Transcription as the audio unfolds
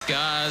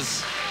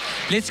guys.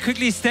 Let's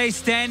quickly stay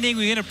standing.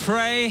 We're going to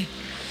pray.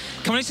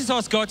 Come on, let's just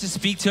ask God to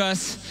speak to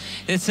us.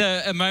 It's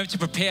a moment to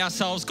prepare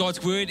ourselves.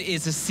 God's word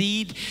is a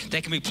seed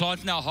that can be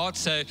planted in our hearts.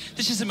 So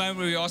this is a moment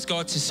where we ask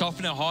God to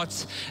soften our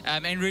hearts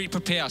and really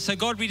prepare us. So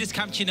God, we just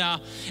come to you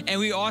now and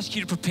we ask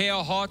you to prepare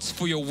our hearts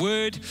for your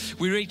word.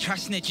 We're really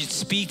trusting that you'd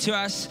speak to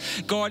us.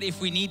 God, if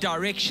we need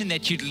direction,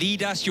 that you'd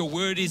lead us. Your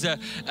word is a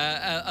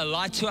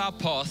light to our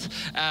path.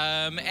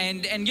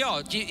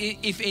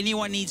 If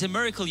anyone needs a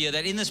miracle here,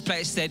 that in this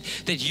place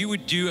that you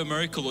would do a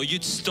miracle or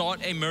you'd start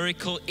a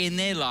miracle in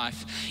their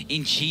life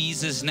in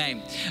Jesus'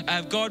 name.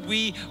 God,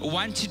 we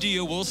want to do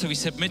your will, so we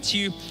submit to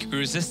you. We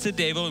resist the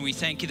devil, and we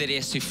thank you that he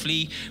has to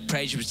flee.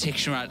 Pray your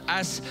protection around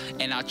us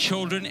and our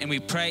children, and we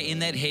pray in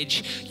that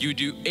hedge you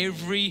do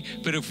every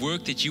bit of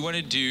work that you want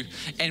to do.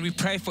 And we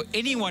pray for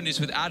anyone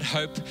who's without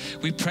hope.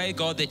 We pray,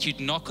 God, that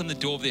you'd knock on the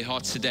door of their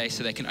hearts today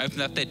so they can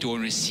open up that door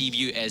and receive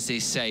you as their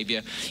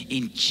Savior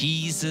in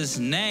Jesus'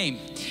 name.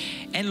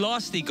 And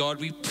lastly, God,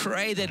 we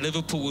pray that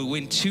Liverpool will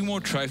win 2 more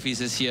trophies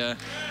this year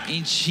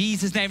in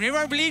Jesus' name. And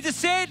everyone believe this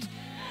said?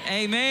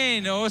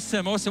 Amen.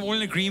 Awesome. All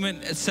in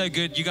agreement. It's so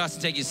good. You guys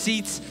can take your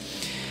seats.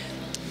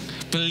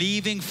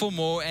 Believing for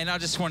more. And I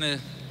just want to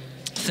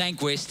thank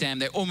West Ham.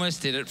 They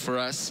almost did it for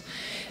us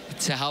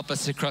to help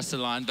us across the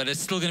line, but it's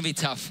still going to be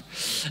tough.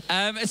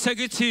 It's so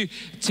good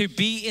to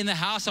be in the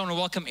house. I want to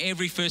welcome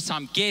every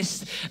first-time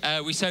guest.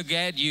 We're so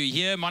glad you're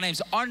here. My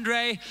name's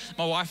Andre.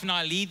 My wife and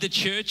I lead the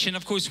church, and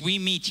of course we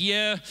meet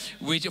here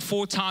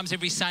 4 times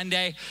every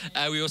Sunday.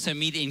 We also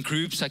meet in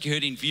groups, like you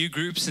heard, in view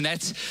groups, and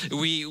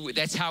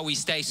that's how we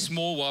stay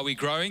small while we're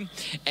growing,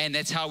 and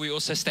that's how we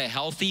also stay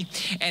healthy.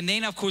 And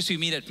then of course we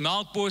meet at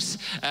Melkbos.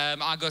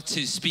 I got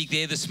to speak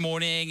there this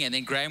morning, and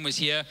then Graham was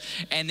here,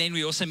 and then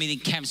we also meet in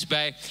Camps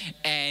Bay.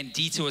 And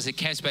Dieter was at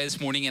Camps Bay this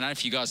morning, and I don't know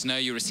if you guys know,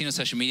 you're seen on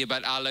social media,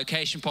 but our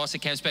location pastor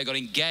at Camps Bay got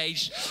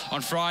engaged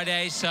on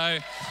Friday, so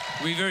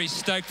we're very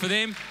stoked for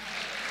them.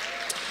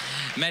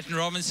 Matt and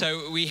Robin,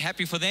 so we're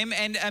happy for them.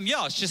 And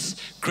it's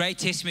just great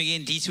testimony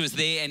again. Dieter was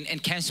there,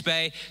 and Camps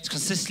Bay is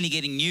consistently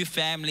getting new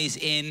families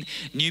in,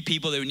 new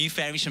people. There were new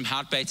families from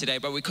Hout Bay today,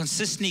 but we're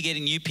consistently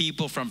getting new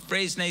people from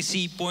Fresno,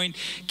 Sea Point,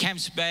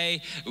 Camps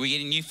Bay. We're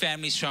getting new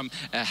families from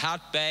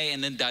Hout Bay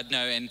and then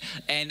Dudno,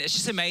 and it's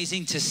just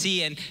amazing to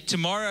see. And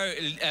tomorrow,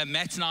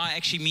 Matt and I are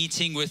actually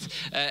meeting with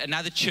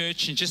another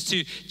church and just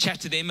to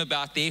chat to them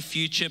about their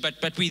future, but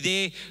we're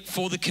there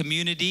for the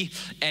community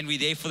and we're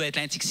there for the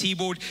Atlantic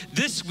Seaboard.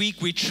 This week,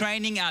 we're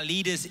training our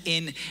leaders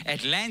in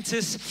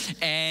Atlantis,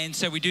 and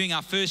so we're doing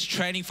our first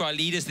training for our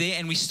leaders there,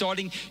 and we're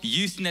starting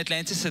youth in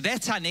Atlantis. So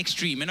that's our next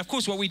dream. And of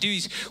course, what we do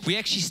is we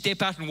actually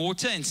step out in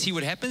water and see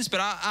what happens.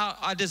 But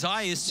our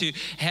desire is to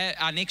have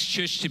our next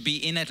church to be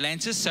in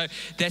Atlantis. So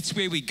that's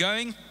where we're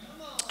going.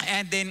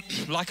 And then,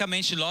 like I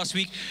mentioned last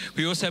week,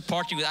 we also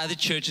partnering with other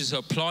churches who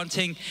are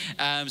planting.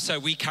 So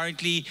we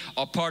currently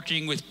are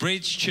partnering with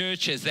Bridge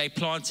Church as they're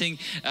planting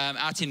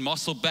out in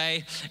Mossel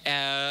Bay,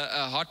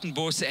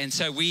 Hartenbos. And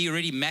so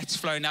Matt's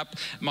flown up.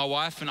 My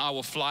wife and I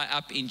will fly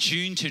up in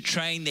June to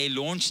train their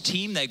launch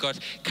team. They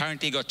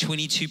currently got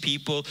 22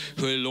 people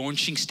who are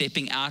launching,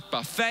 stepping out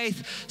by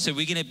faith. So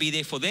we're going to be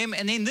there for them.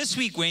 And then this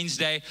week,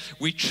 Wednesday,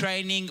 we're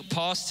training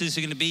pastors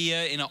who are going to be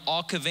here in an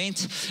ARC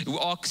event.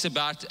 ARC's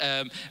about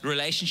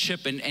relationship,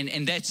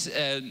 and that's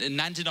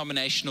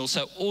non-denominational,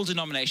 so all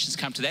denominations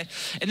come to that.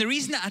 And the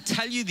reason I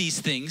tell you these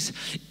things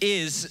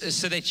is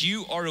so that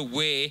you are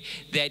aware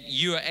that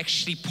you are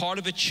actually part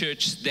of a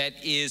church that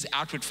is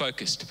outward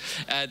focused,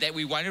 that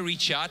we want to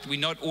reach out. We're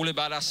not all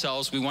about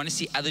ourselves. We want to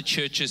see other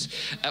churches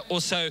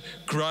also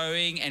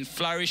growing and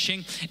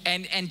flourishing.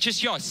 And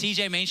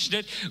CJ mentioned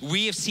it.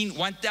 We have seen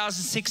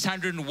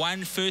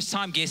 1,601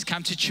 first-time guests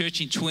come to church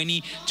in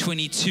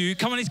 2022.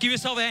 Come on, let's give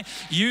yourself a hand.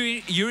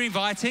 You're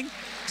inviting.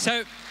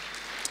 So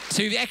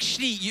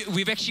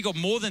we've actually got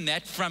more than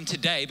that from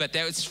today, but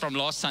that was from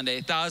last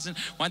Sunday.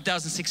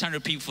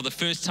 1,600 people for the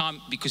first time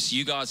because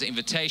you guys are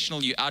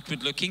invitational, you're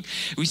outward looking.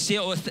 We see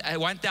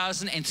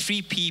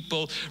 1,003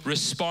 people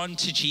respond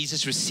to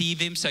Jesus, receive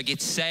him, so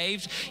get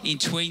saved in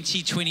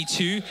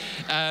 2022.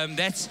 I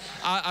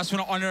just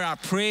want to honor our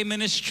prayer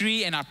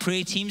ministry and our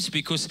prayer teams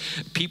because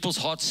people's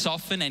hearts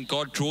soften and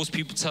God draws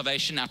people to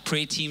salvation. Our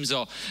prayer teams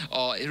are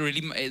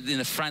really in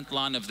the front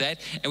line of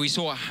that. And we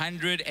saw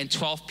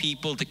 112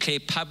 people declare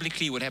publicly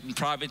what happened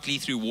privately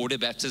through water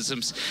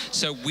baptisms.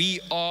 So we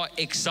are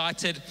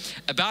excited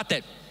about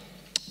that.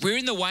 We're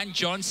in the 1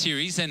 John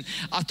series, and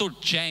I thought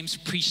James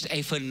preached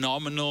a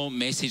phenomenal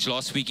message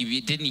last week. If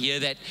you didn't hear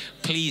that,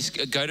 please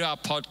go to our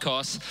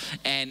podcast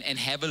and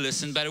have a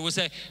listen. But it was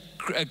a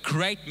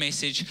great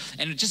message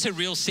and just a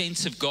real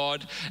sense of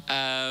God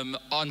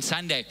on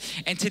Sunday.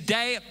 And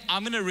today,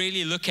 I'm going to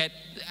really look at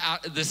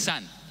the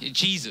Son,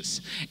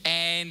 Jesus.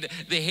 And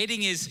the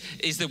heading is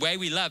the way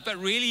we love. But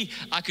really,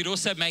 I could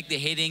also make the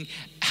heading,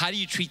 how do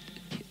you treat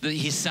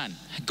his Son,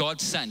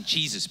 God's Son,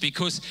 Jesus?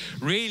 Because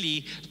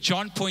really,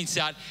 John points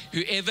out,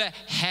 whoever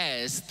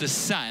has the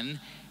Son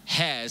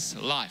has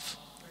life.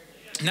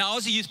 Now, I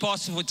was a youth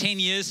pastor for 10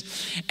 years,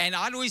 and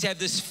I'd always have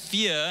this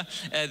fear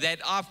that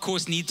I, of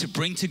course, need to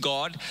bring to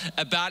God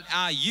about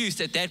our youth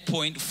at that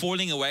point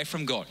falling away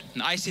from God.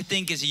 And I used to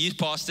think as a youth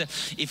pastor,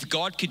 if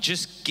God could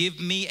just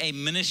give me a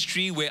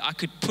ministry where I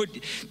could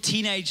put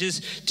teenagers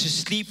to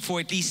sleep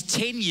for at least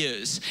 10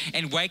 years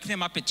and wake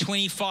them up at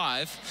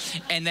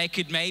 25, and they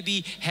could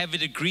maybe have a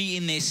degree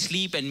in their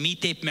sleep and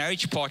meet their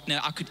marriage partner,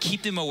 I could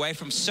keep them away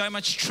from so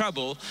much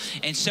trouble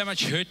and so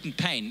much hurt and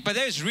pain. But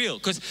that was real,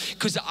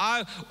 because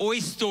I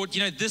always thought,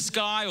 this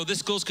guy or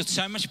this girl's got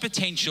so much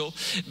potential,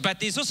 but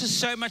there's also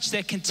so much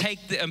that can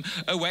take them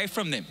away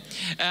from them.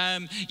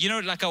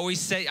 Like I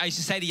used to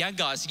say to young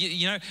guys,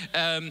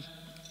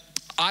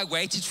 I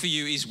waited for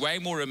you is way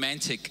more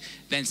romantic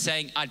than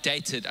saying I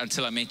dated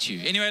until I met you.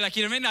 Anyway,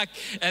 you know what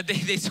I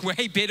mean? There's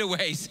way better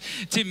ways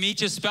to meet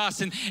your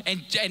spouse, and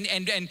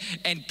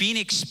being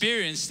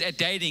experienced at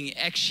dating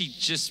actually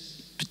just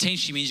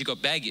potentially means you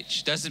got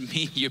baggage. Doesn't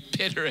mean you're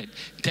better at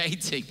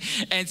dating.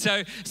 And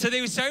so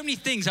there were so many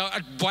things I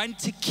want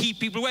to keep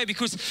people away,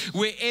 because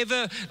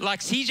wherever, like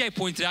CJ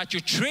pointed out,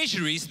 your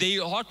treasure is, there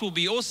your heart will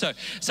be also.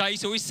 So I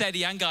used to always say to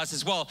young guys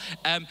as well,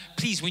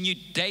 please, when you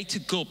date a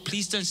girl,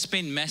 please don't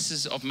spend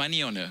masses of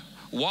money on her.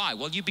 Why?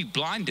 Well, you'll be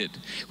blinded.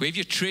 Wherever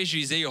your treasure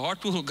is, there your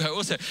heart will go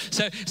also.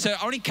 So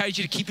I want to encourage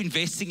you to keep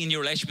investing in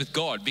your relationship with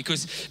God,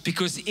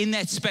 because in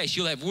that space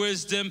you'll have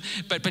wisdom,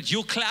 but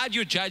you'll cloud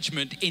your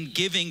judgment in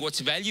giving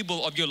what's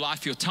valuable of your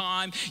life, your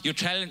time, your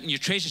talent, and your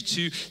treasure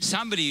to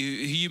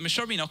somebody who you're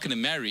probably not going to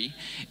marry,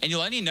 and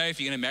you'll only know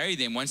if you're going to marry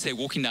them once they're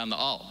walking down the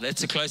aisle.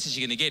 That's the closest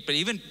you're going to get. But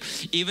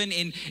even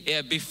in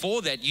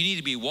before that, you need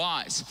to be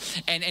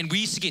wise. And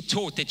we used to get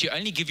taught that you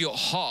only give your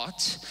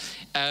heart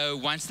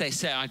once they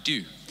say I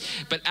do.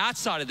 But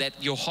outside of that,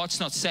 your heart's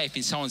not safe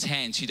in someone's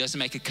hands who doesn't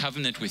make a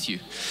covenant with you.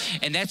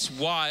 And that's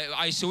why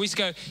I used to always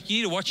go, you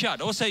need to watch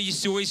out. Also, I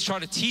used to always try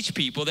to teach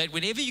people that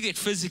whenever you get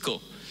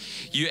physical,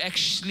 you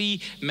actually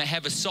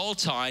have a soul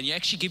tie, and you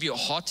actually give your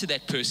heart to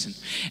that person.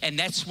 And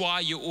that's why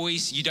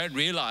you don't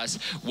realize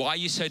why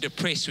you're so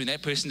depressed when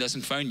that person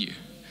doesn't phone you,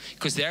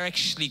 because they're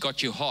actually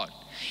got your heart.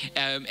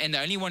 And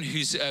the only one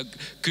who's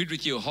good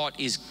with your heart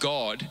is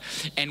God.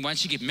 And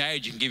once you get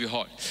married, you can give your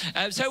heart.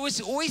 So it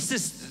was always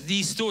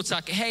these thoughts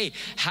like, hey,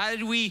 how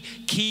do we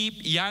keep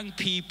young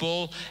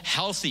people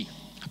healthy?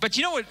 But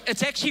you know what?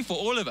 It's actually for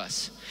all of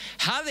us.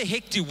 How the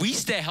heck do we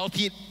stay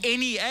healthy at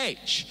any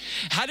age?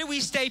 How do we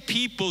stay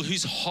people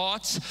whose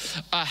hearts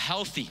are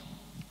healthy?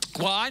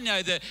 Well, I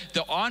know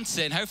the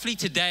answer, and hopefully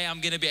today I'm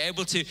going to be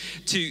able to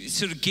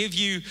sort of give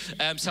you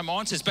some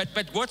answers. But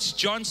what's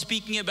John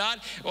speaking about?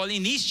 Well,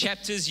 in these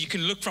chapters, you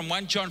can look from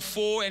 1 John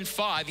 4 and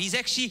 5. He's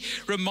actually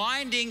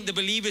reminding the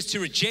believers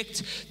to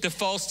reject the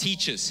false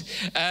teachers.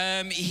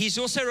 He's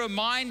also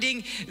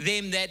reminding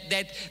them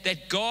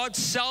that God's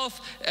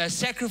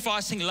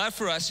self-sacrificing love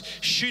for us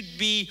should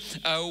be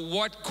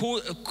what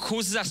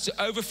causes us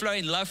to overflow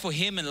in love for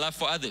Him and love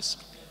for others.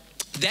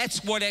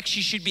 That's what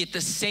actually should be at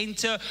the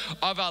center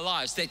of our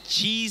lives, that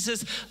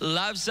Jesus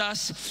loves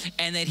us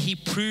and that He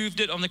proved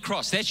it on the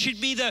cross. That should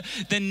be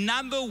the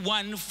number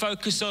one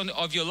focus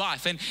of your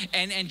life.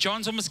 And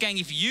John's almost going,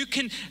 if you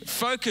can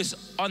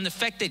focus on the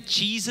fact that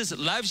Jesus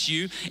loves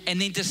you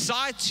and then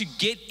decide to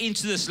get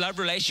into this love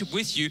relationship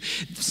with you,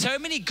 so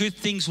many good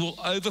things will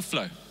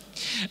overflow.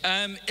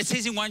 It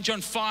says in 1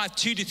 John 5,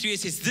 2-3, it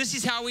says, this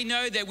is how we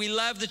know that we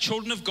love the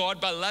children of God,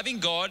 by loving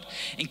God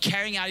and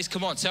carrying out His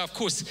commands. So of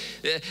course,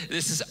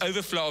 this is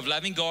overflow of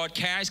loving God,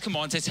 carrying out His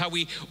commands. That's how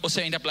we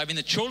also end up loving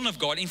the children of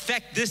God. In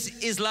fact,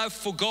 this is love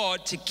for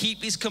God, to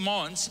keep His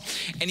commands,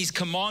 and His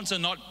commands are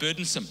not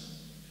burdensome.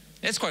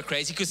 That's quite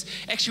crazy, because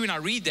actually when I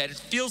read that, it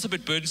feels a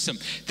bit burdensome.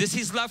 This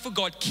is love for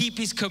God, keep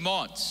His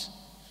commands.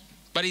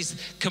 But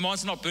His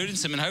commands are not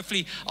burdensome, and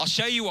hopefully I'll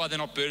show you why they're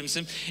not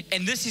burdensome.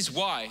 And this is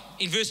why.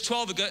 In verse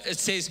 12 it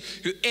says,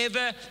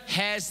 whoever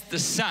has the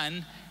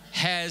Son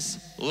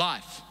has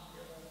life.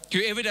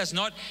 Whoever does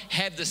not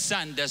have the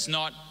Son does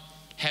not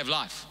have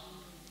life.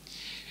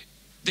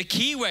 The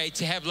key way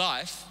to have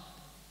life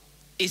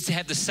is to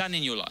have the Son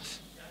in your life.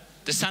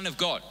 The Son of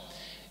God.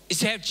 Is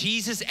to have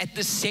Jesus at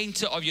the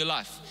center of your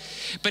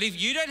life. But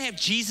if you don't have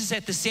Jesus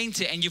at the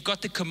center and you've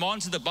got the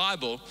commands of the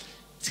Bible,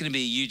 it's going to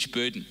be a huge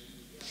burden.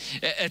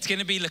 It's going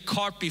to be the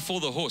cart before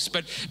the horse.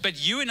 But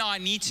you and I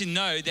need to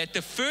know that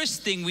the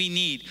first thing we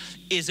need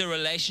is a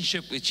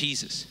relationship with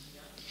Jesus.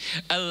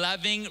 A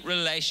loving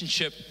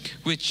relationship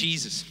with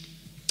Jesus.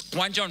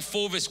 1 John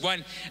 4 verse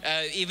 1,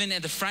 even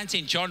at the front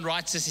end, John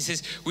writes this. He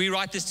says, we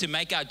write this to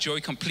make our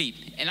joy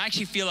complete. And I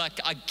actually feel like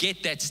I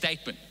get that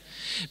statement.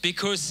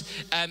 Because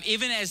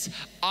even as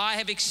I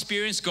have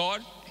experienced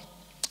God,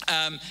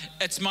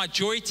 it's my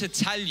joy to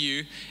tell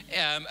you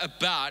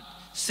about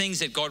things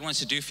that God wants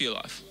to do for your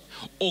life,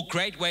 or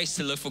great ways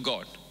to live for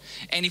God.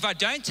 And if I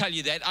don't tell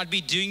you that, I'd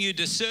be doing you a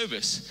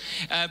disservice.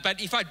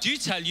 But if I do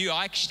tell you,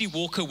 I actually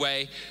walk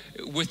away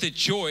with a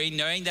joy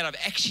knowing that I've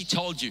actually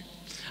told you.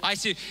 I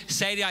used to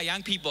say to our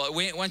young people,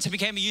 once I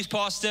became a youth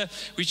pastor,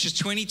 which was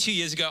 22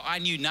 years ago, I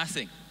knew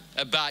nothing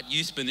about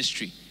youth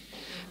ministry.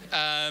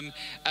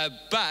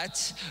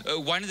 But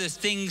one of the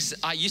things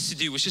I used to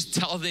do was just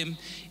tell them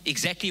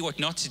exactly what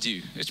not to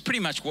do. It's pretty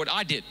much what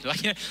I did.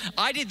 Like,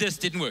 I did this,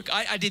 didn't work.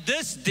 I did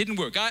this, didn't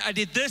work. I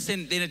did this,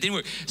 and then it didn't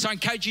work. So I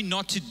encourage you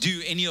not to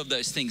do any of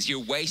those things. You're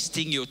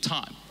wasting your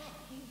time.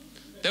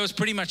 That was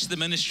pretty much the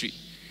ministry.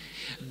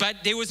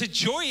 But there was a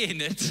joy in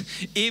it,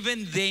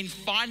 even then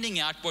finding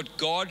out what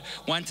God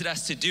wanted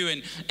us to do.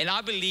 And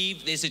I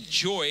believe there's a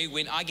joy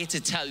when I get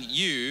to tell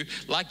you,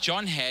 like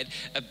John had,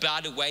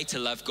 about a way to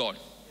love God.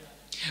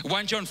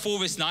 1 John 4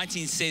 verse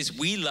 19 says,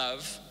 we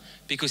love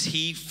because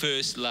he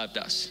first loved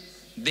us.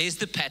 There's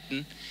the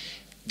pattern.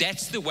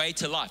 That's the way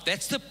to life.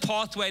 That's the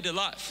pathway to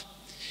life.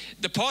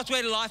 The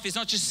pathway to life is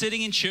not just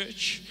sitting in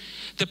church.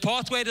 The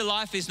pathway to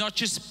life is not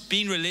just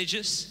being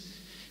religious.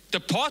 The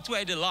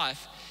pathway to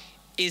life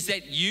is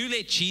that you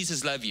let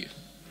Jesus love you.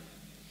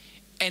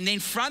 And then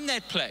from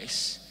that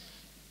place,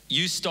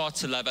 you start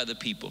to love other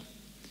people.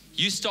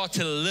 You start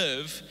to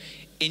live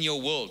in your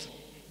world.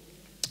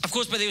 Of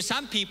course, but there were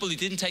some people who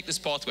didn't take this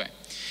pathway.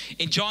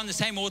 In John, the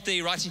same author,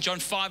 he writes in John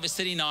 5 verse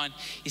 39,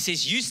 he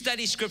says, you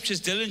study scriptures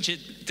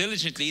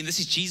diligently, and this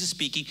is Jesus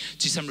speaking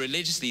to some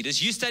religious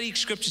leaders. You study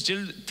scriptures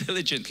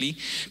diligently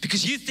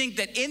because you think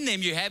that in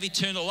them you have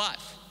eternal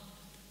life.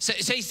 So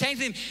he's saying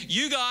to them,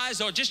 you guys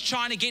are just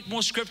trying to get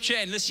more scripture,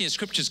 and listen,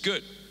 scripture's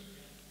good.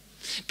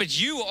 But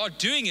you are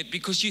doing it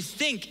because you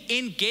think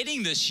in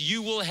getting this,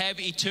 you will have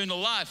eternal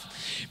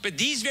life. But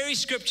these very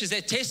scriptures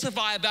that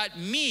testify about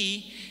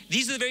me,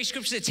 these are the very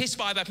scriptures that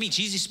testify about me.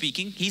 Jesus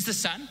speaking, he's the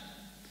Son.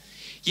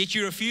 Yet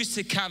you refuse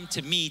to come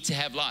to me to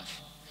have life.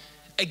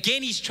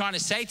 Again, he's trying to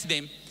say to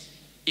them,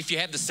 if you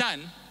have the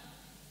Son,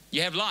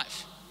 you have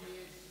life.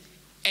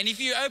 And if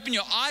you open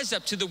your eyes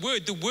up to the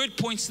word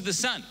points to the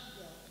Son.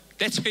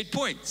 That's where it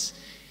points.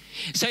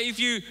 So if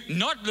you're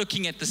not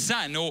looking at the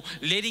Son or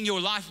letting your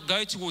life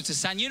go towards the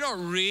Son, you're not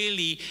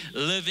really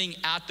living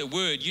out the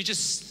word. You're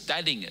just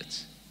studying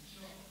it.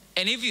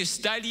 And if you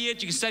study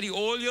it, you can study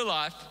all your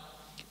life.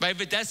 But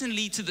if it doesn't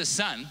lead to the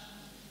Son,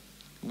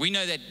 we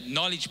know that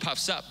knowledge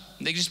puffs up.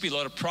 There can just be a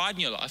lot of pride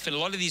in your life. And a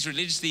lot of these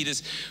religious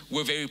leaders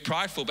were very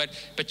prideful.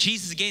 But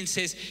Jesus again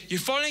says, you're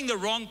following the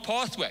wrong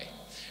pathway.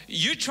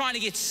 You're trying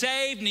to get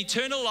saved and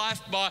eternal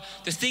life by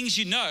the things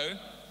you know.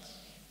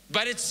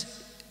 But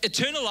it's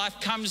eternal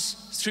life comes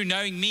through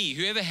knowing me.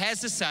 Whoever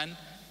has the Son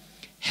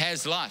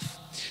has life.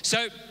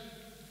 So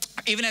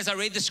even as I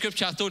read the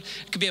scripture, I thought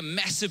it could be a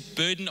massive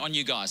burden on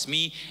you guys.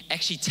 Me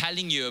actually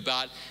telling you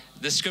about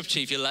the scripture,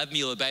 if you love me,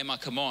 you'll obey my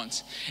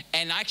commands.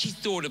 And I actually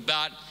thought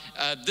about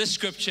this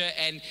scripture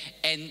and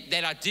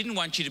that I didn't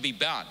want you to be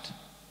bound.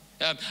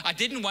 I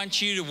didn't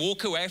want you to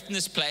walk away from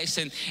this place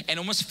and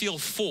almost feel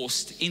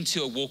forced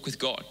into a walk with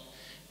God.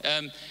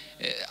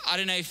 I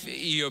don't know if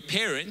you're a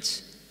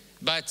parent,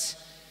 but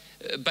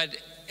you know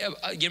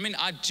what I mean,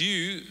 I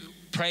do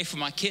pray for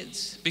my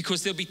kids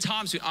because there'll be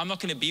times when I'm not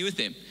going to be with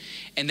them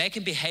and they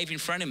can behave in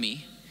front of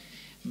me,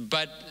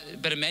 but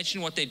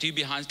imagine what they do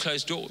behind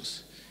closed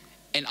doors.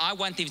 And I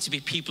want them to be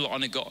people who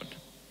honor God,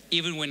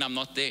 even when I'm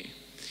not there.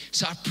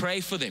 So I pray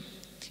for them.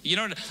 You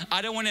know,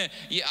 I don't want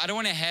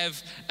to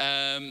have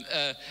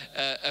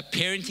a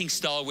parenting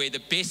style where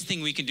the best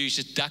thing we can do is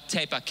just duct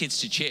tape our kids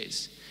to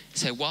chairs.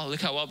 Say, wow,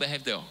 look how well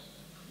behaved they are.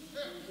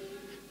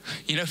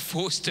 You know,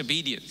 forced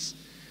obedience.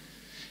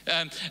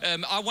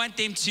 I want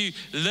them to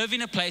live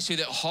in a place where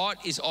their heart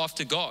is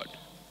after God.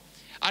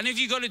 I don't know if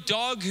you got a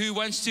dog who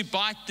wants to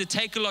bite the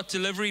Take-A-Lot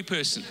delivery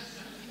person.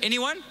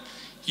 Anyone?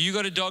 You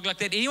got a dog like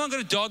that? Anyone got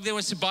a dog that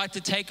wants to bite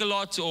the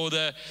Take-A-Lot or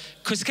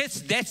because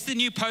that's the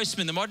new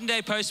postman. The modern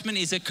day postman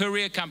is a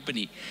courier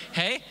company.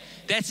 Hey,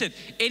 that's it.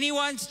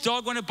 Anyone's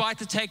dog want to bite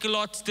the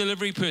Take-A-Lot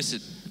delivery person?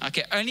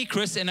 Okay, only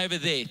Chris and over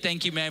there.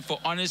 Thank you, man, for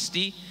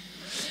honesty.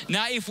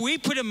 Now, if we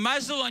put a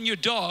muzzle on your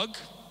dog,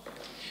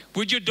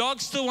 would your dog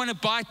still want to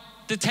bite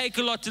the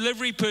Take-A-Lot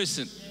delivery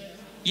person?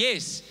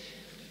 Yes.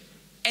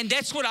 And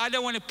that's what I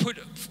don't want to put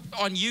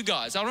on you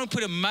guys. I don't want to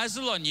put a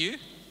muzzle on you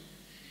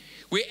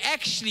where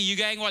actually you're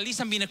going, well, at least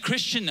I'm being a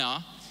Christian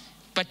now,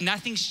 but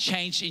nothing's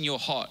changed in your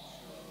heart.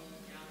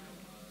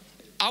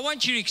 I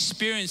want you to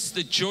experience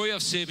the joy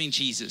of serving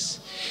Jesus.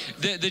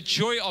 The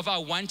joy of I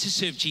want to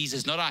serve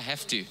Jesus, not I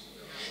have to.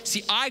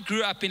 See, I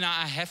grew up in a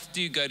I have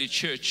to go to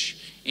church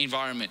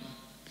environment.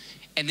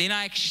 And then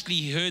I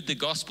actually heard the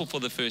gospel for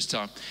the first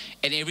time.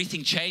 And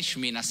everything changed for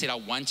me. And I said, I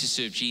want to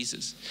serve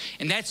Jesus.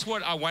 And that's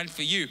what I want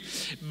for you.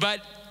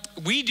 But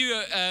we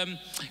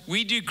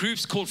do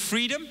groups called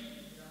Freedom.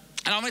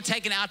 And I'm going to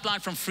take an outline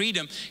from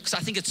Freedom because I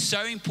think it's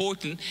so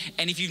important.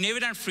 And if you've never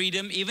done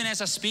Freedom, even as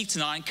I speak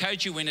tonight, I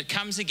encourage you when it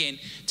comes again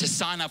to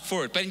sign up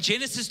for it. But in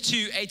Genesis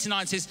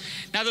 2:8-9 says,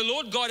 now the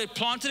Lord God had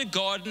planted a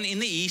garden in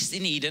the east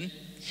in Eden.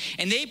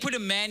 And there he put a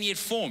man he had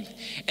formed.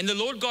 And the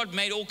Lord God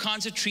made all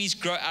kinds of trees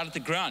grow out of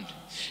the ground.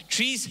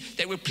 Trees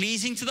that were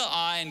pleasing to the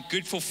eye and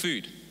good for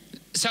food.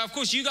 So of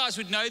course you guys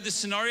would know the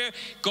scenario.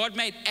 God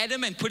made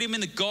Adam and put him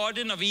in the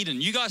Garden of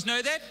Eden. You guys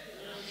know that?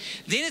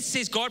 Then it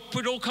says God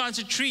put all kinds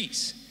of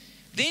trees.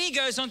 Then he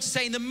goes on to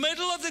say in the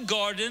middle of the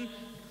garden,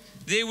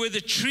 there were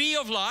the tree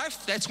of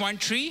life. That's one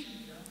tree.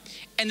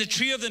 and the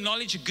tree of the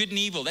knowledge of good and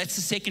evil. That's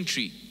the second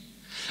tree.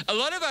 A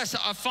lot of us,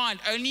 I find,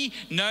 only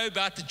know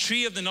about the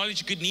tree of the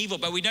knowledge of good and evil,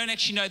 but we don't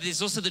actually know that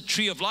there's also the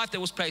tree of life that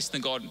was placed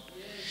in the garden.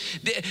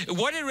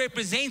 What it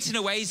represents in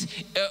a way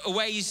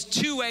is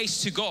two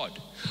ways to God.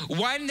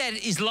 One that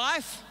is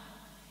life,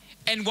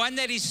 and one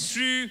that is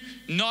through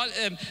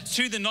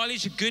the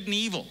knowledge of good and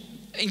evil.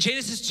 In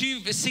Genesis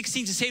 2, verse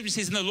 16 to 17, it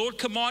says, and the Lord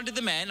commanded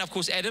the man, of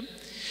course Adam,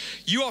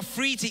 you are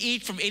free to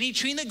eat from any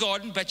tree in the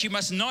garden, but you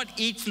must not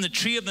eat from the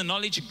tree of the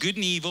knowledge of good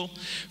and evil,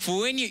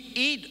 for when you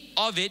eat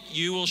of it,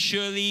 you will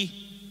surely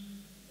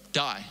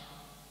die.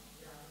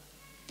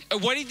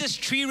 What did this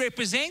tree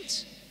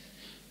represent?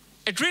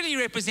 It really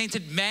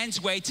represented man's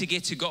way to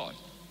get to God.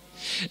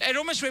 It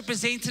almost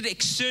represented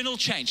external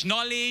change,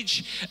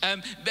 knowledge,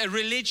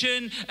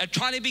 religion,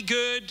 trying to be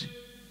good.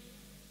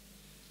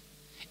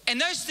 And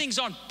those things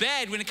aren't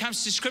bad when it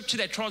comes to scripture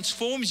that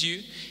transforms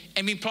you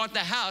and being planted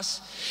in the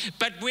house.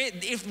 But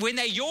when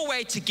they're your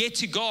way to get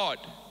to God,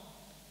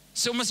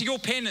 it's almost your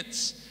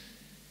penance,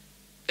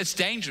 it's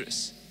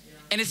dangerous.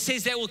 And it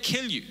says that will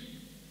kill you.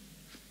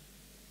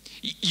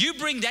 You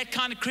bring that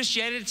kind of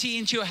Christianity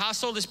into your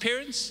household as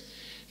parents,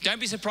 don't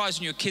be surprised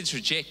when your kids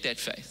reject that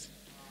faith.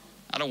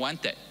 I don't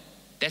want that.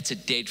 That's a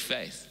dead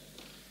faith.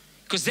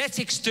 Because that's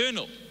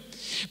external.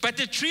 But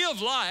the tree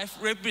of life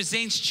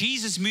represents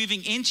Jesus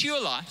moving into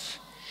your life,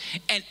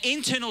 and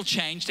internal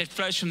change that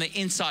flows from the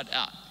inside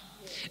out.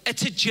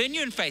 It's a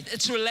genuine faith.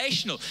 It's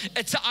relational.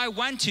 It's a I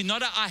want to,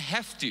 not a I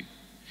have to.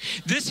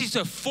 This is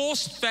a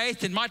forced faith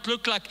that might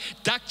look like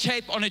duct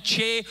tape on a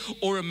chair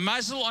or a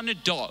muzzle on a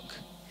dog.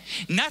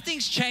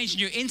 Nothing's changed in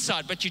your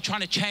inside, but you're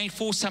trying to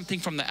force something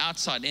from the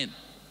outside in.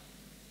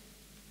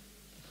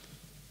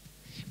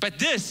 But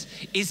this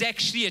is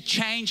actually a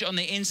change on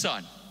the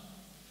inside.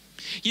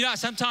 You know,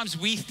 sometimes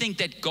we think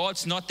that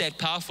God's not that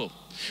powerful.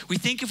 We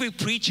think if we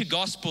preach a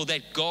gospel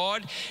that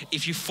God,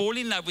 if you fall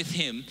in love with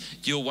Him,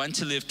 you'll want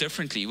to live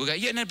differently. We'll go,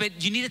 yeah, no,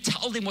 but you need to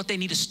tell them what they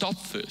need to stop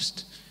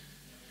first.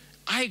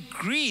 I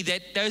agree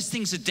that those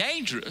things are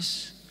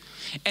dangerous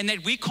and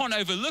that we can't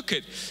overlook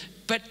it.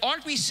 But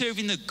aren't we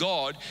serving the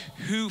God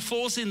who's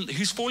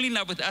falling in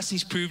love with us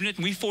and He's proven it,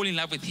 and we fall in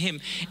love with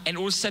Him, and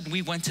all of a sudden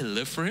we want to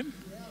live for Him?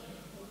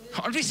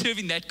 Aren't we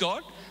serving that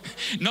God?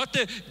 Not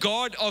the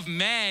God of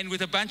man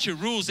with a bunch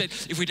of rules that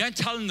if we don't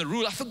tell them the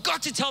rule, I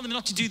forgot to tell them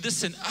not to do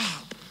this, and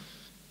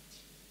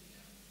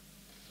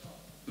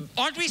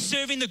aren't we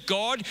serving the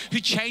God who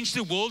changed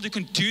the world, who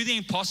can do the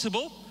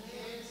impossible?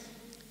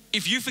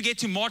 If you forget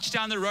to march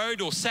down the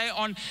road or say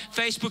on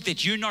Facebook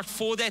that you're not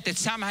for that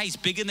somehow He's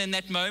bigger than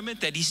that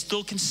moment, that He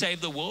still can save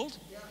the world,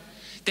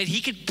 that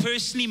He could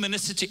personally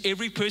minister to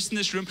every person in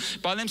this room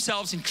by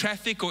themselves in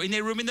traffic or in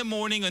their room in the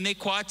morning or in their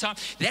quiet time.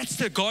 That's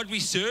the God we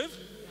serve.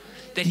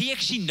 That He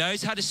actually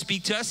knows how to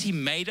speak to us. He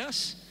made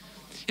us.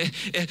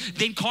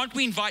 Then can't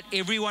we invite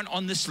everyone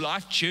on this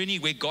life journey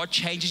where God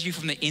changes you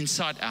from the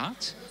inside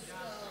out?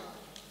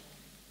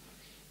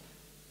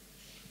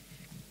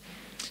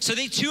 So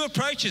there are two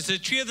approaches, the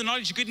tree of the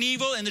knowledge of good and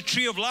evil and the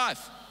tree of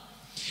life.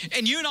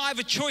 And you and I have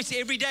a choice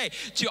every day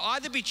to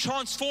either be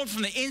transformed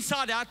from the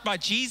inside out by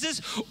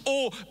Jesus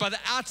or by the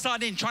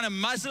outside in, trying to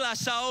muzzle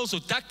ourselves or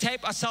duct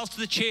tape ourselves to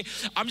the chair.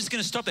 I'm just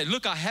going to stop that.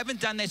 Look, I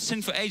haven't done that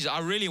sin for ages. I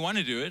really want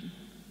to do it.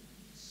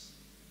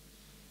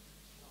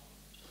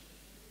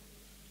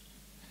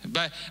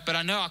 But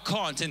I know I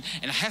can't, and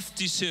I have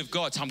to serve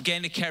God, so I'm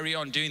going to carry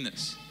on doing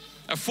this.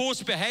 A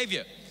forced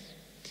behavior.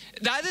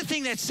 The other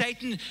thing that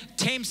Satan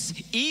tempts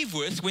Eve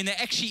with when they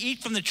actually eat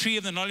from the tree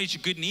of the knowledge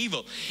of good and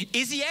evil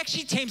is he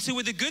actually tempts her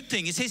with a good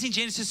thing. It says in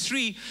Genesis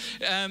 3,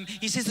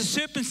 he says, the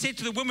serpent said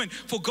to the woman,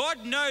 for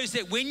God knows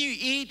that when you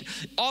eat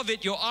of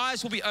it, your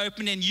eyes will be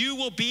opened and you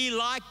will be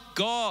like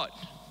God.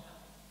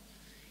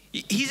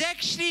 He's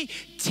actually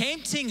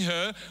tempting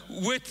her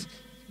with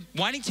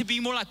wanting to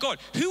be more like God.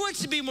 Who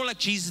wants to be more like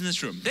Jesus in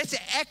this room? That's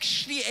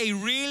actually a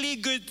really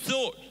good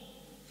thought.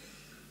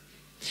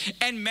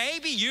 And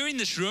maybe you're in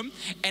this room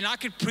and I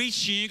could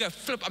preach to you, you go,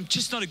 Philip, I'm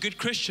just not a good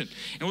Christian.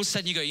 And all of a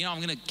sudden you go, I'm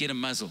going to get a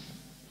muzzle.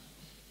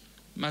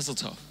 Muzzle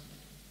top.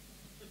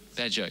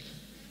 Bad joke.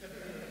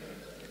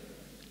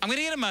 I'm going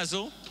to get a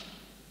muzzle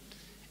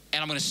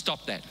and I'm going to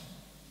stop that.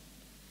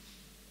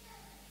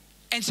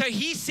 And so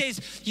he says,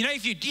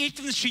 if you eat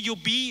from the tree, you'll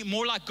be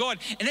more like God.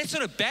 And that's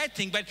not a bad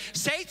thing, but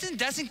Satan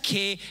doesn't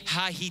care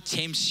how he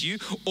tempts you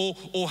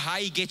or how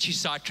he gets you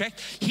sidetracked.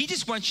 He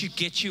just wants to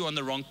get you on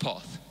the wrong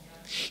path.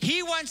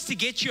 He wants to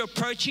get you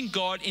approaching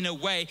God in a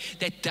way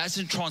that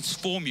doesn't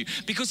transform you.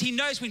 Because he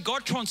knows when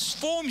God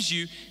transforms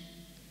you,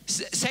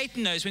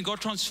 Satan knows when God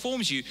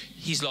transforms you,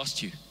 he's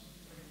lost you.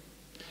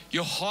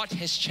 Your heart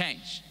has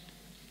changed.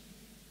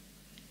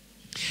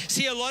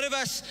 See, a lot of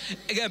us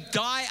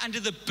die under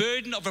the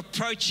burden of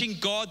approaching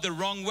God the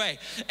wrong way.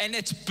 And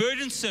it's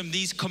burdensome,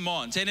 these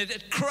commands, and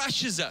it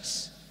crushes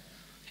us.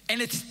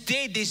 And it's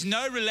dead. There's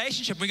no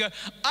relationship. We go,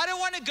 I don't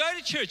want to go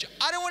to church.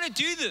 I don't want to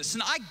do this.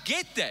 And I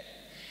get that.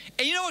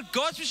 And you know what?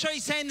 God's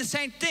saying the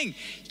same thing.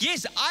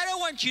 Yes, I don't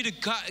want you to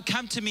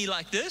come to me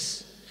like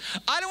this.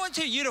 I don't want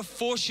you to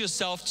force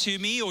yourself to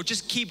me or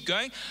just keep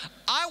going.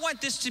 I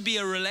want this to be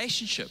a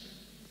relationship.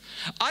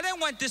 I don't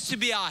want this to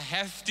be I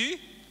have to.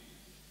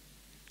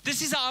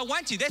 This is how I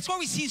want to. That's why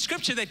we see in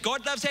Scripture that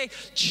God loves a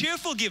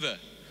cheerful giver.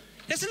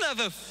 He doesn't love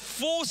a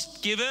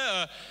forced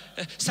giver,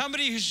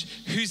 somebody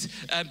who's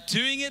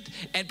doing it,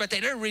 but they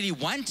don't really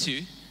want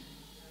to.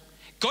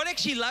 God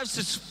actually loves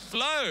this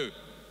flow,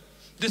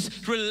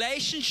 this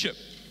relationship.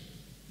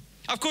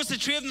 Of course, the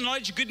tree of the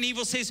knowledge of good and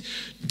evil says,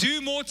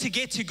 do more to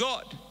get to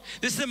God.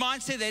 This is the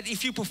mindset that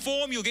if you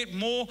perform, you'll get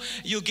more,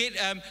 you'll get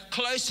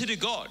closer to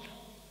God.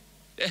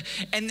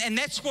 And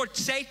that's what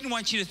Satan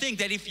wants you to think,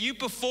 that if you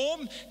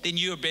perform, then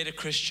you're a better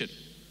Christian.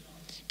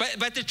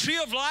 But the tree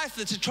of life,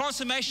 that's a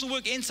transformational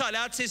work inside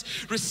out, says,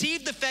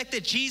 receive the fact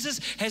that Jesus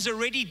has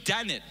already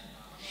done it.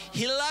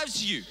 He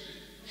loves you.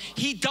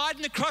 He died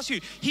on the cross for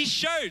you. He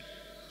showed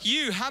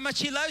you how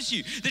much he loves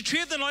you. The tree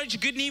of the knowledge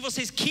of good and evil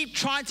says, keep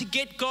trying to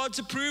get God's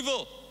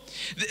approval.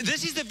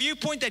 This is the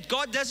viewpoint that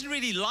God doesn't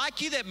really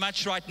like you that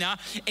much right now,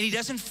 and he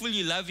doesn't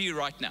fully love you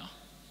right now.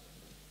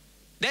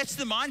 That's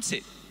the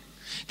mindset.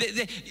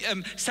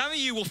 Some of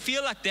you will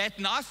feel like that,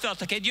 and I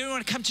felt like that. You don't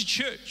want to come to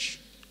church.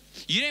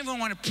 You don't even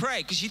want to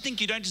pray because you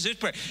think you don't deserve to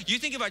pray. You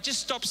think if I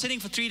just stop sitting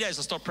for 3 days,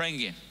 I'll stop praying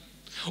again.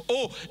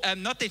 Or,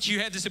 not that you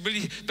have this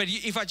ability, but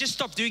if I just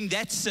stop doing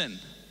that sin,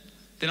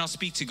 then I'll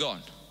speak to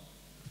God.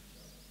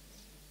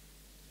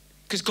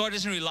 Because God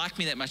doesn't really like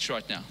me that much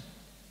right now.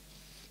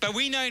 But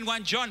we know in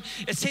 1 John,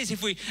 it says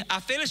if our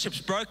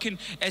fellowship's broken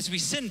as we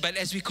sin, but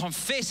as we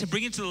confess and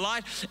bring it to the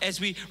light, as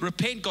we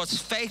repent,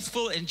 God's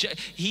faithful and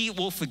he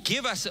will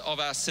forgive us of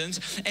our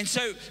sins. And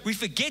so we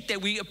forget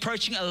that we're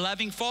approaching a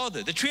loving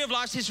Father. The tree of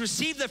life says,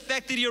 receive the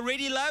fact that he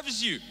already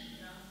loves you.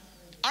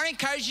 I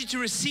encourage you to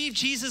receive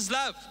Jesus'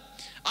 love.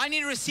 I need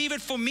to receive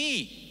it for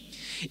me.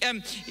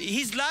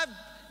 His love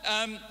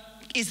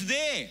is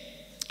there.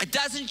 It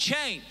doesn't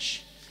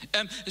change.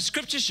 The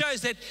scripture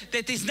shows that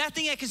there's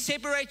nothing that can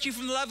separate you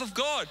from the love of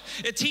God.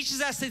 It teaches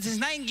us that there's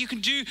nothing you can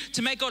do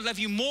to make God love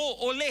you more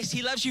or less.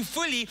 He loves you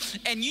fully,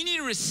 and you need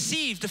to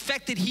receive the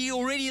fact that he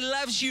already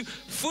loves you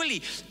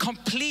fully,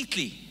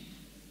 completely.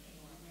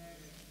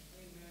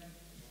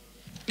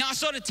 Now, I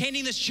started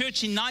attending this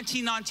church in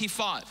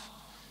 1995,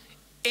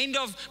 end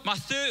of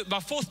my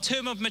fourth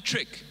term of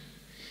matric.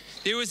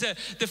 There was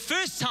the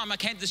first time I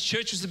came to this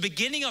church was the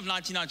beginning of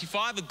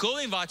 1995. A girl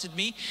invited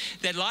me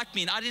that liked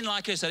me, and I didn't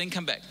like her, so I didn't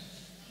come back.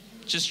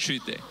 Just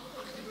truth there.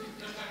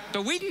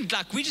 But we didn't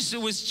that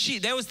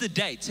was the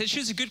date. So she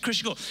was a good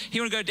Christian girl. He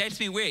wanted to go date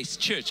with me where?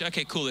 Church.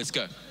 Okay, cool, let's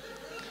go.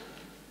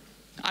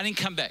 I didn't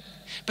come back.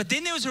 But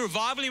then there was a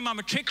revival in my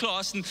matric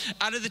class, and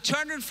out of the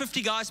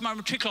 250 guys in my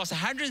matric class,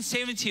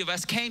 170 of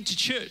us came to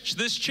church,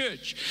 this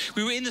church.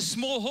 We were in the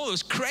small hall. It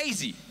was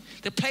crazy.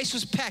 The place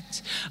was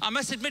packed. I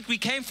must admit, we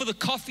came for the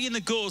coffee and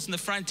the girls in the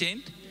front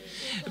end.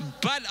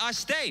 But I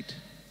stayed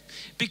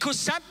because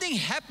something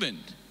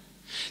happened.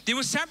 There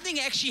was something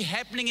actually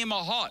happening in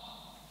my heart.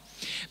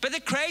 But the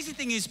crazy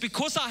thing is,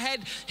 because I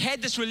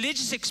had this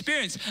religious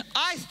experience,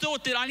 I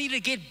thought that I needed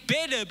to get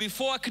better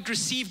before I could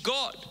receive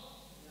God.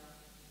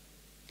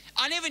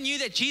 I never knew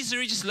that Jesus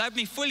already just loved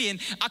me fully, and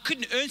I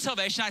couldn't earn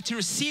salvation. I had to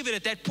receive it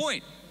at that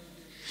point.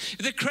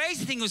 The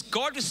crazy thing was,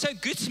 God was so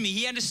good to me.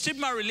 He understood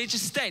my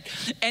religious state.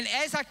 And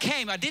as I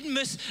came, I didn't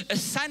miss a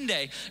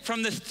Sunday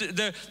from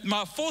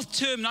my fourth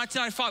term,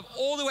 1995,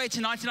 all the way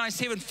to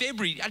 1997,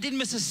 February. I didn't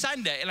miss a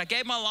Sunday. And I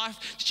gave my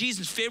life to Jesus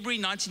in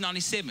February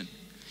 1997.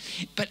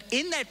 But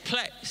in that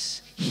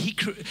place,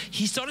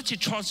 he started to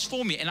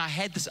transform me. And I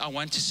had this, I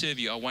want to serve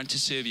you, I want to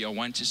serve you, I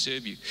want to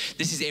serve you.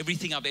 This is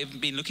everything I've ever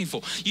been looking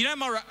for. You know,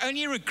 my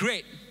only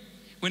regret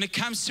when it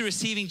comes to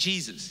receiving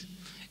Jesus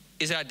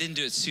is that I didn't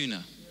do it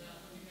sooner.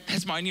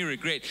 That's my only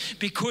regret,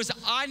 because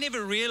I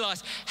never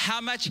realized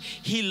how much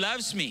he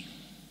loves me.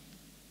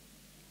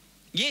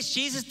 Yes,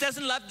 Jesus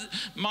doesn't love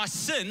my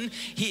sin.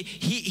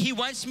 He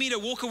wants me to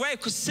walk away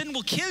because sin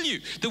will kill you.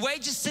 The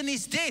wages of sin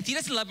is death. He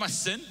doesn't love my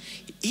sin.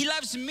 He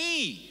loves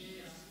me.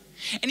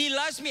 And he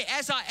loves me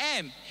as I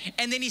am.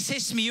 And then he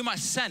says to me, you're my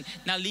son.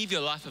 Now leave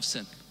your life of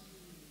sin.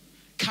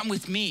 Come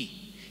with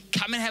me.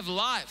 Come and have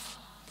life.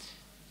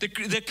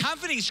 The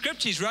comforting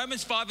scripture is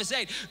Romans 5 verse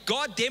 8.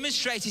 God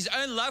demonstrates his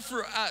own love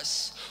for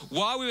us.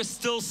 While we were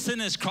still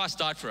sinners, Christ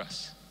died for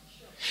us.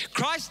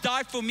 Christ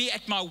died for me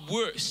at my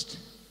worst.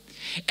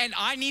 And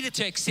I needed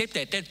to accept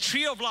that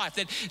tree of life,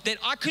 that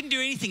I couldn't do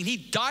anything. He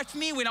died for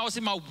me when I was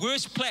in my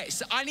worst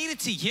place. I needed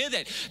to hear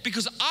that,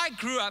 because I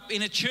grew up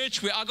in a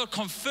church where I got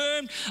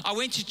confirmed. I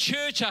went to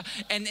church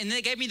and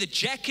they gave me the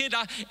jacket.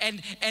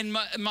 And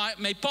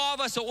my pa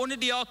was a onder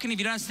diaken, if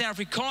you don't understand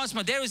Afrikaans.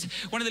 My dad was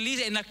one of the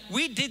leaders, and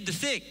we did the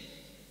thing.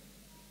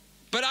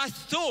 But I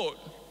thought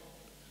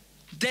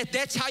that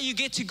that's how you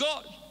get to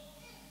God.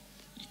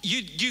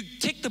 You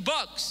tick the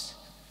box.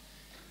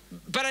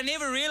 But I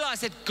never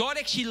realized that God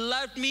actually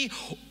loved me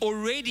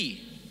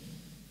already.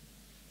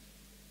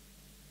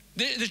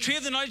 The tree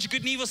of the knowledge of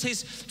good and evil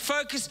says,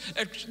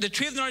 the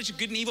tree of the knowledge of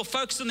good and evil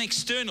focused on the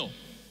external.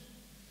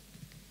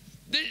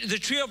 The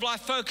tree of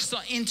life focused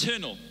on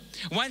internal.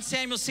 1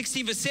 Samuel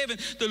 16 verse 7,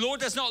 the Lord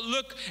does not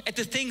look at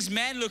the things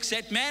man looks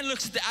at. Man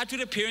looks at the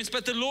outward appearance,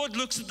 but the Lord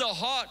looks at the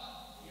heart.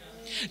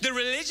 The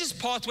religious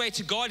pathway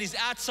to God is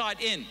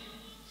outside in,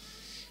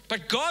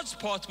 but God's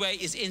pathway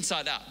is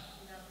inside out,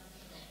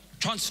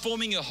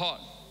 transforming your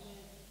heart.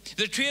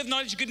 The tree of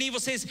knowledge of good and evil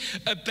says,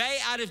 obey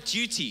out of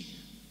duty.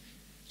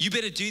 You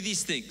better do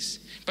these things.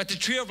 But the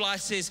tree of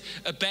life says,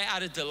 obey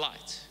out of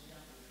delight.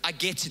 I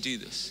get to do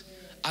this.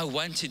 I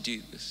want to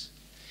do this.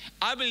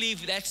 I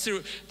believe that's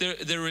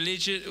the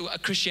religion,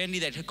 Christianity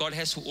that God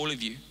has for all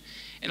of you.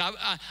 And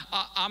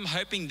I'm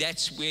hoping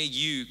that's where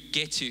you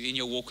get to in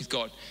your walk with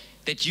God.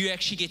 That you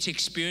actually get to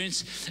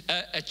experience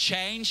a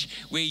change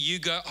where you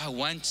go, I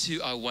want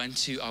to. I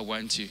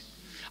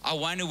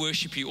want to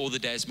worship you all the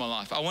days of my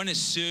life. I want to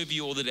serve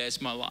you all the days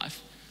of my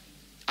life.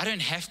 I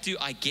don't have to,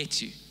 I get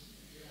to.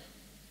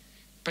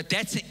 But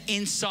that's an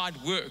inside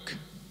work.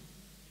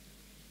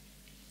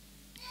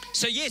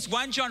 So yes,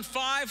 1 John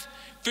 5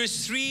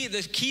 verse 3,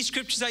 the key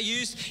scriptures I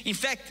used. In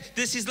fact,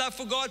 this is love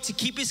for God, to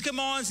keep his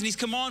commands, and his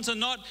commands are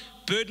not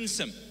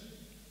burdensome.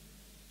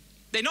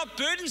 They're not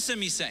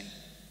burdensome, he's saying.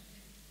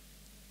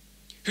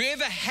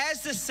 Whoever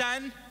has the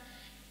Son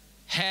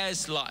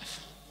has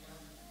life.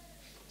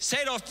 Say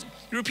it after,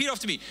 repeat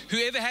after me.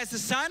 Whoever has the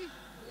Son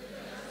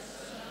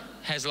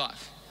has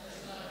life.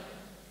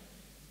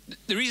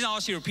 The reason I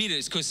ask you to repeat it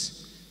is because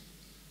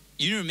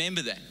you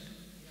remember that.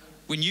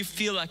 When you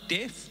feel like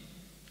death,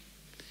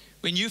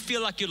 when you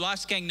feel like your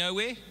life's going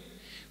nowhere,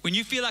 when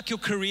you feel like your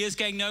career's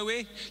going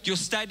nowhere, your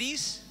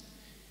studies,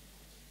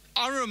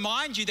 I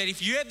remind you that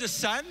if you have the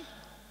Son,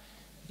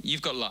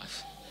 you've got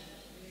life.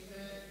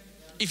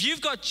 If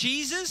you've got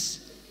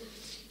Jesus,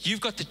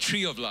 you've got the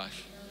tree of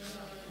life.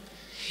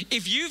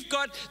 If you've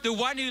got the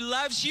one who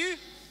loves you,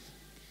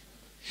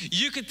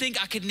 you could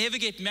think, I could never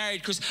get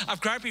married because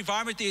I've grown up in an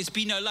environment there's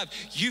been no love.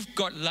 You've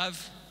got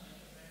love.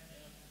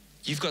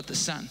 You've got the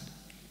Son.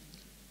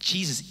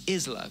 Jesus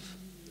is love.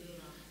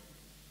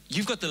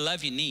 You've got the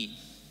love you need.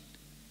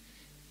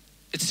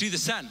 It's through the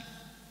Son.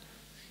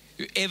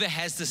 Whoever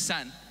has the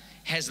Son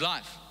has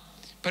life.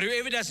 But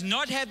whoever does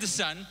not have the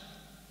Son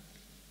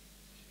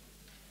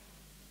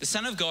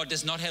of God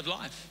does not have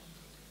life.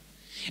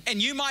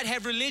 And you might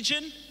have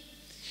religion.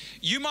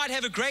 You might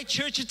have a great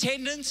church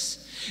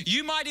attendance.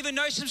 You might even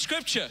know some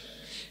scripture.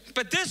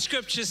 But this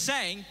scripture is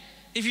saying,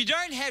 if you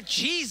don't have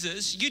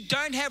Jesus, you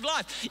don't have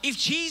life. If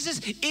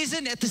Jesus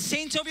isn't at the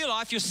center of your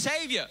life, your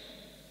Savior,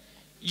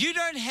 you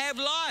don't have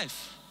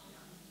life.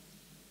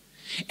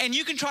 And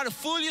you can try to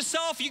fool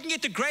yourself. You can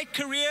get the great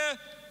career.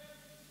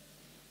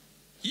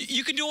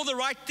 You can do all the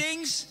right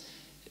things.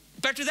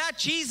 But without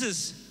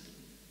Jesus,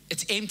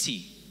 it's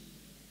empty.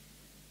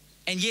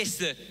 And yes,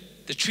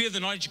 the tree of the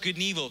knowledge of good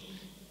and evil,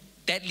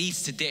 that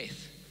leads to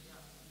death.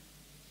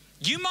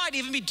 You might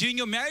even be doing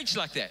your marriage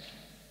like that.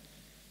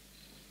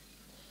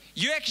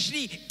 You're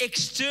actually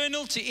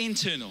external to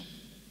internal.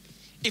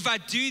 If I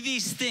do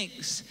these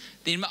things,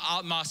 then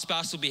my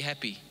spouse will be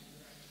happy.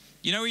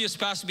 You know where your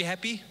spouse will be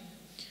happy?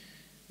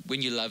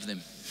 When you love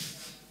them.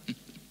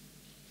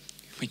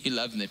 When you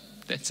love them,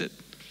 that's it.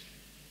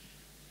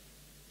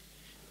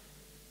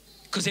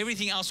 Because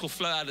everything else will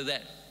flow out of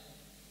that.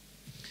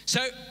 So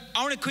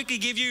I want to quickly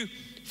give you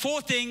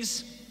 4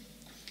 things.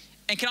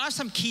 And can I have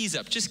some keys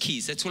up? Just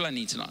keys, that's all I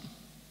need tonight.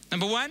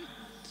 Number 1,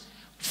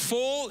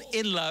 fall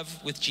in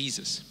love with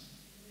Jesus.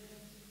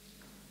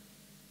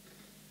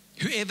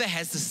 Whoever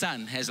has the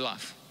Son has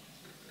life.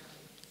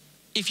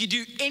 If you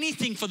do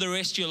anything for the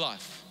rest of your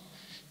life,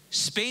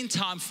 spend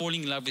time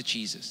falling in love with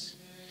Jesus.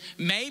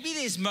 Maybe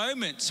there's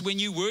moments when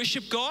you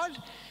worship God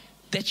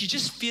that you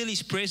just feel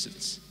his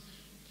presence.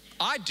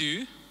 I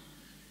do.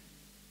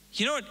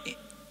 You know what?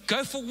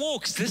 Go for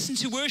walks, listen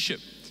to worship.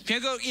 If you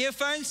haven't got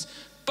earphones,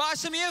 buy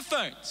some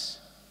earphones.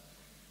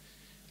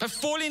 But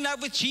fall in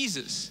love with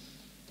Jesus.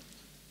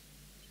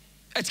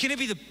 It's going to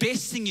be the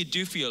best thing you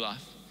do for your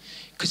life.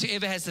 Because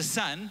whoever has the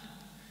Son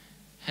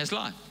has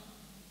life.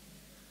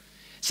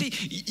 See,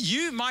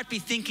 you might be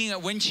thinking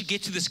that once you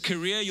get to this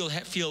career, you'll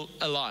feel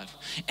alive.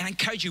 And I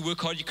encourage you to work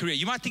hard in your career.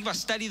 You might think if I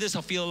study this,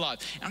 I'll feel alive.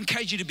 And I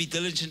encourage you to be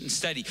diligent and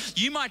study.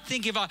 You might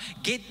think if I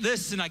get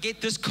this and I get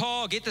this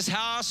car, get this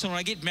house, or when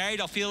I get married,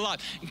 I'll feel alive.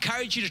 I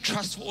encourage you to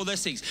trust for all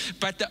those things.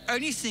 But the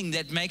only thing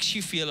that makes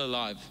you feel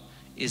alive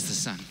is the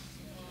Son.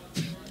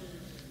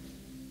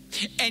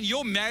 And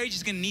your marriage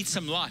is going to need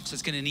some life, so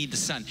it's going to need the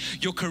Son.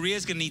 Your career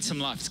is going to need some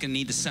life, it's going to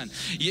need the Son.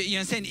 You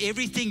understand?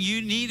 Everything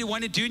you need to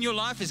want to do in your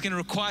life is going to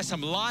require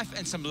some life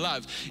and some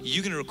love.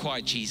 You're going to require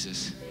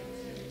Jesus.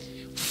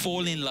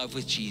 Fall in love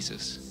with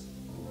Jesus.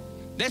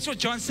 That's what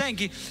John's saying.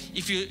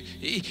 If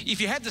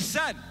you have the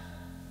Son,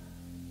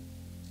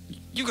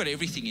 you've got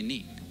everything you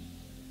need.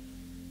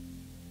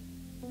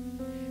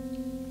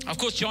 Of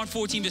course, John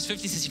 14 verse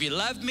 50 says, if you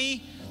love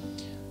me,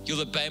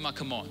 you'll obey my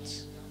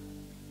commands.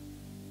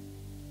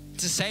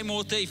 It's the same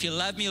author. If you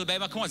love me, you'll obey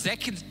my commands. That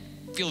can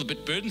feel a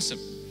bit burdensome.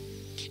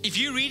 If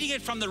you're reading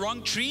it from the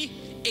wrong tree,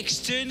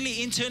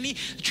 externally, internally,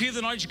 the tree of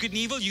the knowledge of good and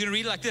evil, you're going to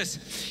read it like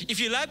this. If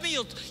you love me,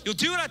 you'll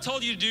do what I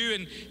told you to do,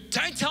 and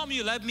don't tell me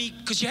you love me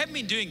because you haven't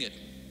been doing it.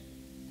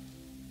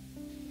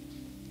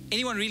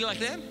 Anyone read it like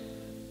that?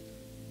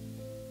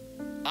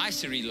 I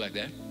used to read it like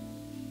that.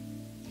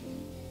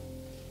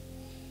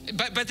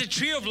 But the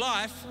tree of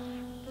life,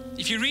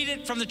 if you read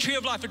it from the tree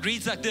of life, it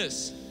reads like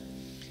this.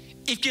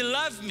 If you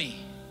love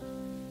me,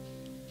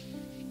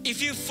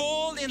 if you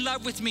fall in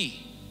love with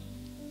me,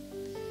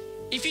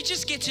 if you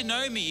just get to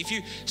know me, if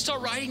you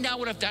start writing down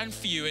what I've done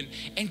for you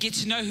and get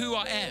to know who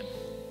I am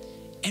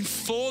and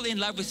fall in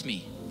love with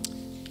me,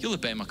 you'll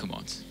obey my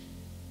commands.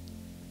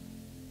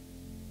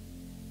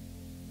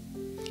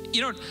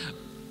 You know,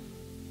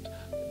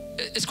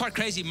 it's quite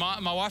crazy.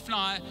 My wife and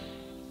I,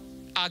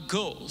 our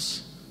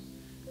girls,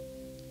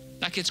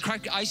 like it's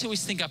quite, I used to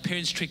always think our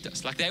parents tricked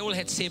us. Like they all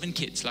had 7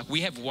 kids. Like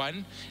we have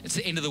 1, it's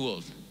the end of the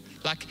world.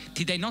 Like,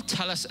 did they not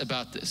tell us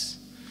about this?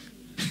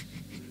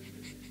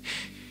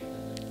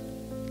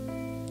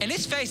 And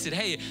let's face it,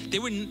 hey,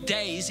 there were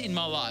days in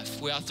my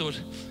life where I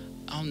thought,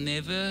 I'll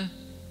never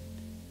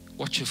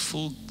watch a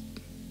full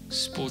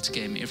sports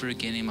game ever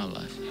again in my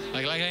life.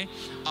 Like hey,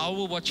 I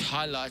will watch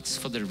highlights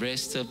for the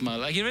rest of my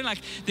life. You know, like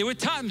there were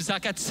times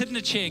like I'd sit in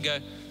a chair and go,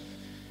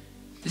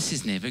 this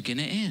is never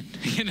gonna end.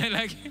 You know,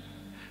 like.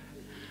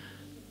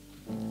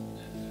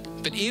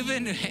 But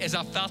even as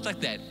I felt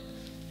like that,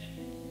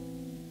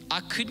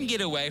 I couldn't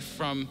get away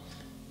from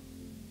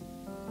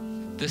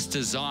this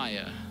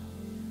desire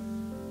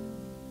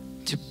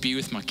to be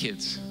with my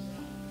kids.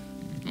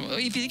 Well,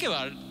 if you think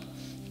about it,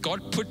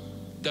 God put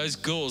those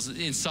girls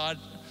inside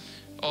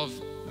of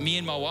me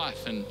and my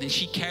wife, and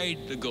she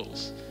carried the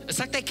girls. It's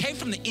like they came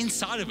from the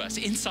inside of us,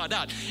 inside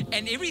out.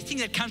 And everything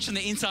that comes from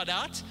the inside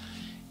out,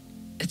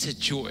 it's a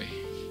joy.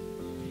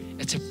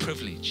 It's a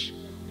privilege.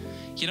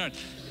 You know,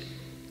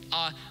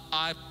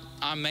 I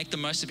make the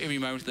most of every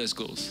moment with those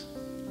girls.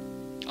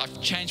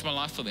 I've changed my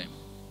life for them.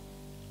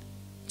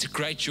 It's a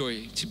great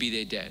joy to be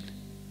their dad.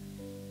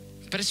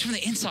 But it's from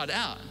the inside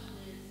out.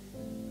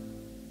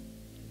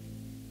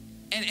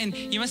 And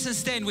you must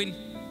understand,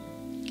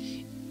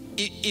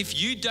 if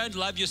you don't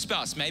love your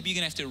spouse, maybe you're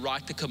going to have to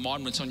write the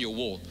commandments on your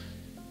wall.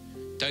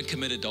 Don't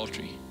commit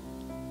adultery.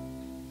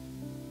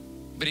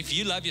 But if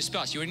you love your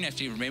spouse, you wouldn't have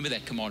to remember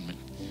that commandment.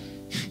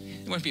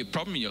 It won't be a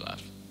problem in your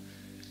life.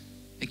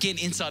 Again,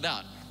 inside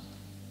out.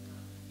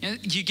 You know,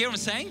 do you get what I'm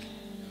saying?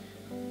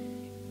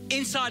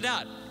 Inside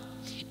out.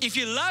 If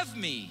you love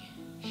me,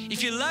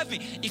 if you love me,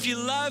 if you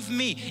love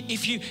me,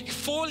 if you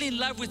fall in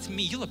love with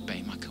me, you'll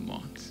obey my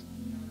commands.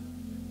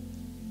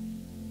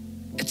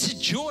 It's a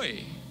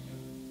joy.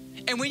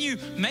 And when you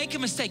make a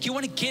mistake, you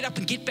want to get up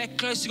and get back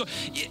close to God.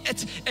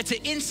 It's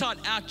an inside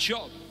out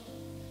job.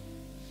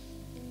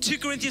 2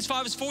 Corinthians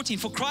 5:14,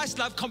 for Christ's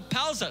love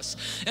compels us.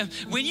 And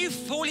when you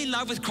fall in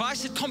love with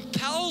Christ, it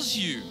compels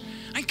you.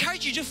 I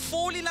encourage you to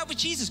fall in love with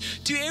Jesus.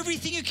 Do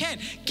everything you can.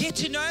 Get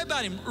to know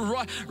about him.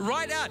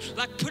 Write out,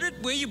 like put it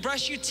where you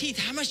brush your teeth,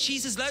 how much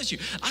Jesus loves you.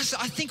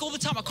 I think all the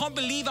time, I can't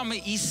believe I'm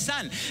his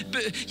son.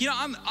 But you know,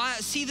 I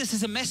see this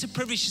as a massive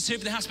privilege to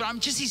serve in the house, but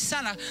I'm just his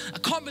son. I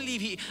can't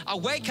believe I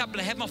wake up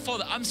and I have my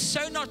father. I'm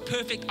so not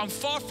perfect. I'm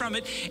far from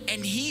it.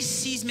 And he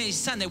sees me as his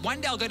son. That one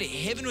day I'll go to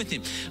heaven with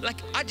him. Like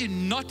I do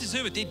not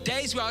deserve it. There are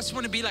days where I just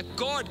want to be like,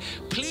 God,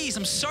 please,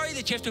 I'm sorry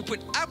that you have to put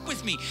up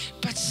with me.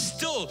 But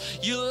still,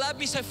 you love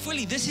me so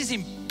fully. This is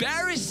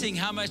embarrassing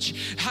how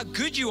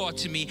good you are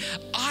to me.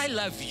 I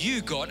love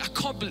you, God. I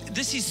can't believe,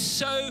 this is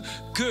so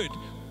good.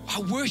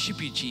 I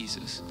worship you,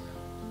 Jesus.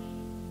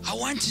 I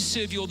want to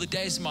serve you all the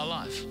days of my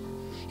life.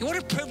 And what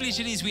a privilege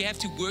it is we have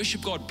to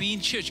worship God, be in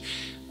church.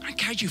 I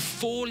encourage you,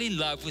 fall in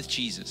love with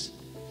Jesus.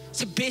 It's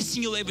the best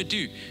thing you'll ever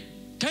do.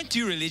 Don't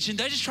do religion.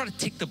 Don't just try to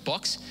tick the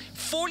box.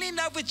 Fall in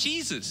love with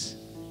Jesus.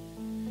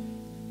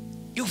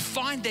 You'll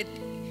find that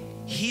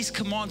his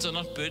commands are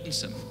not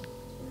burdensome.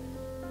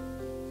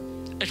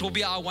 It will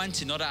be I want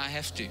to, not I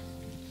have to.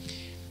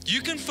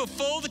 You can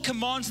fulfill the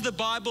commands of the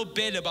Bible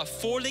better by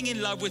falling in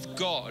love with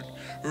God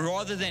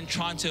rather than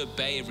trying to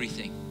obey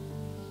everything.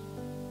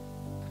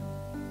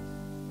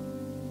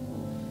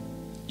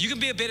 You can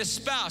be a better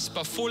spouse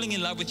by falling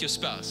in love with your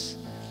spouse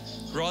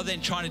rather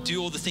than trying to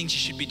do all the things you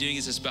should be doing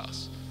as a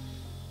spouse.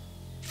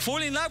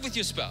 Fall in love with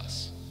your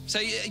spouse. So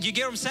you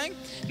get what I'm saying?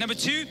 Number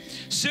 2,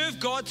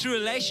 serve God through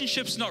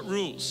relationships, not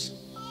rules.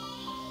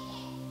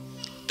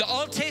 The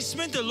Old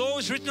Testament, the law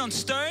is written on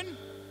stone.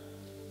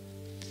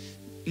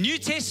 New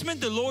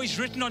Testament, the law is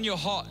written on your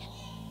heart.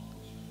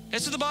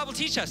 That's what the Bible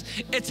teaches us.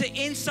 It's an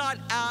inside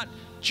out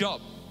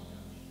job.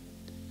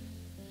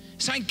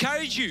 So I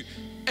encourage you,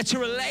 it's a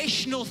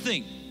relational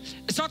thing.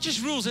 It's not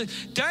just rules.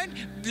 Don't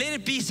let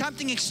it be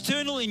something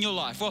external in your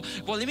life. Well,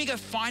 let me go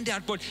find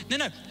out what.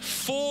 No.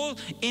 Fall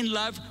in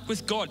love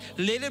with God.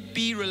 Let it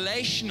be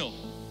relational.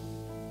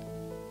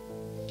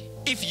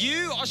 If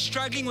you are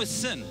struggling with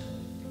sin,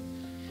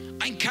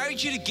 I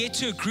encourage you to get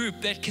to a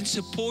group that can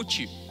support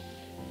you.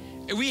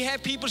 We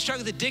have people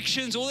struggling with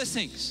addictions, all those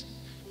things.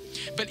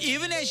 But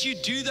even as you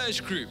do those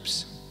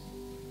groups,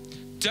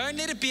 don't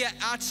let it be an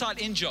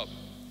outside-in job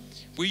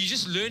where you're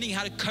just learning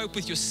how to cope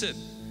with your sin.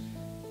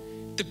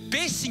 The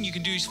best thing you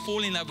can do is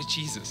fall in love with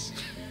Jesus.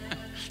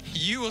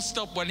 You will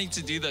stop wanting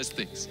to do those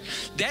things.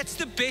 That's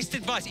the best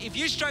advice. If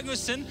you're struggling with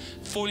sin,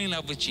 fall in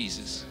love with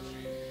Jesus.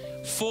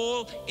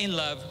 Fall in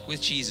love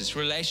with Jesus.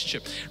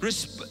 Relationship.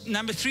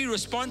 Number 3,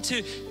 respond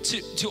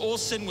to all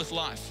sin with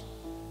life.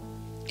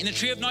 In the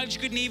tree of knowledge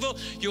of good and evil,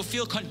 you'll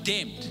feel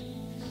condemned.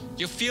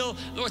 You'll feel,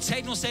 Lord,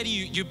 Satan will say to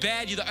you, you're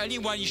bad, you're the only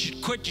one, you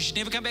should quit, you should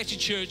never come back to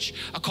church.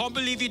 I can't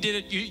believe you did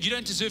it. You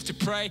don't deserve to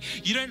pray.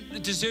 You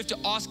don't deserve to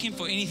ask him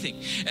for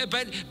anything.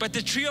 But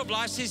the tree of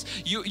life says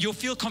you'll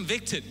feel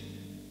convicted.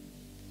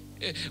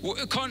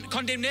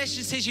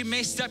 Condemnation says you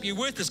messed up, you're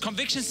worthless.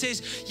 Conviction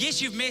says,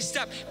 yes, you've messed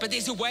up, but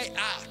there's a way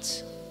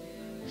out.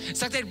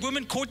 It's like that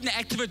woman caught in the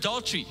act of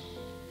adultery,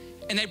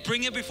 and they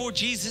bring her before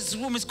Jesus. This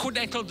woman's caught in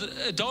the act of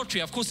adultery.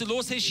 Of course, the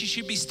law says she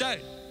should be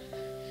stoned.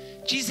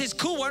 Jesus says,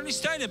 cool, why don't we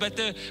stone her? But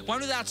the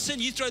one without sin,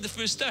 you throw the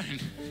first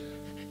stone.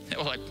 They're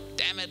all like,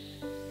 damn it.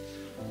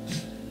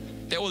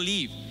 They all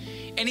leave.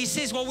 And he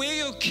says, well, where are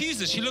your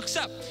accusers? She looks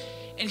up,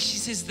 and she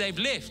says, they've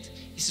left.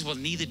 He says, well,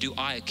 neither do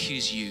I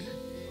accuse you.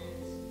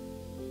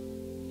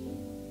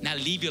 Now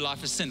leave your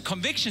life of sin.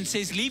 Conviction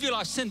says leave your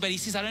life of sin, but he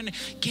says, I don't know,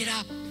 get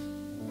up.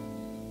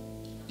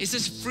 It's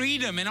this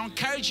freedom, and I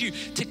encourage you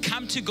to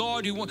come to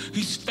God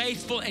who's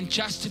faithful and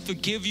just to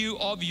forgive you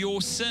of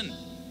your sin.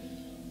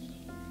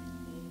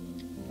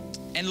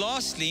 And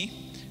lastly,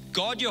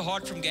 guard your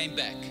heart from going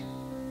back.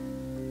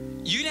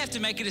 You'd have to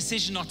make a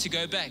decision not to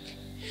go back.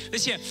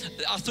 This year,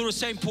 I thought it was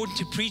so important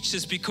to preach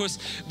this because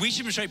we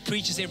should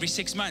preach this every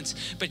 6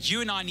 months, but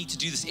you and I need to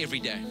do this every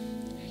day.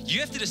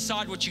 You have to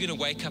decide what you're going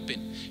to wake up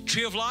in.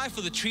 Tree of life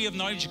or the tree of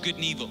knowledge of good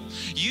and evil.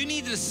 You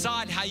need to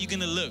decide how you're going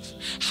to live,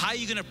 how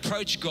you're going to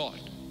approach God.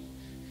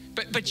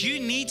 But you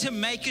need to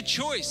make a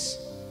choice.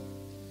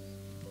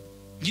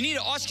 You need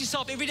to ask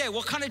yourself every day,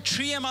 what kind of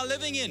tree am I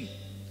living in?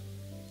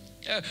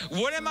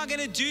 What am I going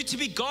to do to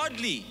be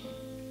godly?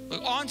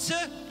 Answer,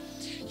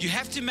 you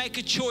have to make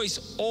a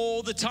choice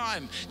all the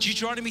time.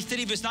 Deuteronomy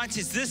 30 verse 9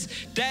 says,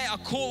 this day I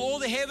call all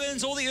the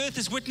heavens, all the earth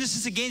as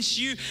witnesses against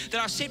you,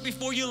 that I've set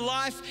before you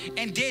life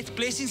and death,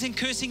 blessings and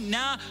cursing.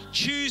 Now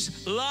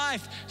choose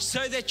life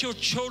so that your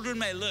children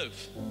may live.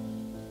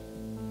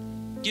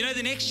 You know,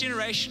 the next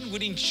generation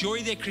would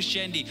enjoy their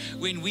Christianity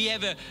when we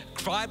have a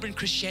vibrant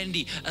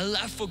Christianity, a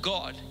love for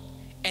God.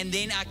 And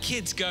then our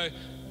kids go,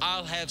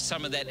 I'll have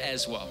some of that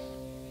as well.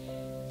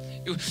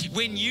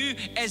 When you,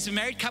 as a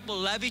married couple,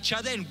 love each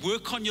other and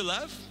work on your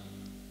love,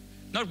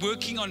 not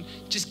working on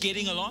just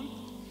getting along,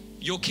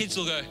 your kids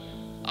will go,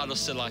 I'd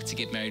also like to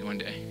get married one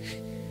day.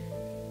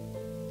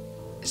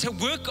 So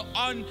work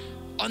on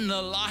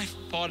the life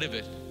part of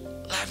it.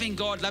 Loving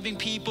God, loving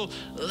people,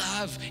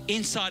 love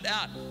inside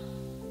out.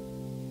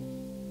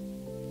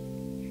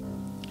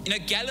 You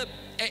know, Gallup,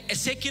 a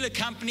secular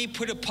company,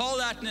 put a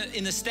poll out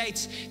in the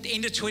States at the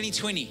end of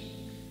 2020.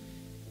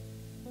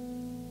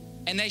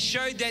 And they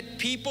showed that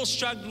people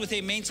struggled with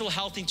their mental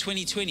health in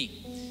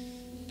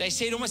 2020. They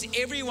said almost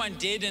everyone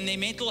did, and their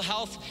mental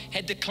health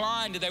had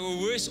declined. They were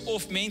worse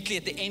off mentally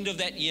at the end of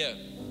that year.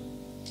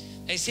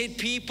 They said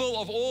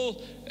people of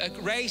all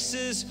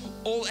races,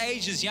 all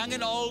ages, young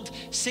and old,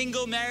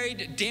 single,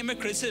 married,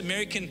 Democrats,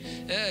 American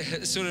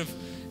sort of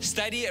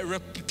study,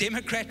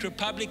 Democrat,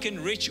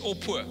 Republican, rich or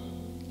poor,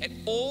 and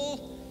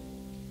all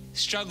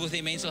struggled with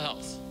their mental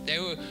health.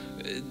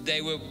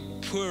 They were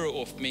poorer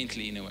off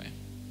mentally in a way.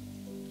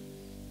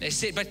 They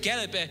said, but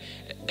Gallup,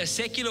 a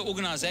secular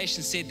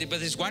organization, said that, but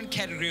there's one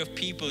category of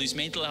people whose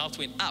mental health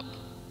went up.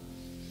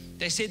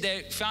 They said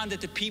they found that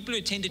the people who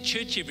attended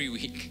church every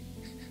week,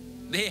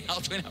 their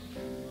health went up.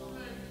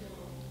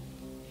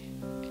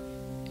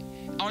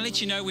 I want to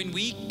let you know, when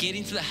we get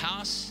into the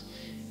house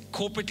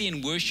corporately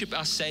and worship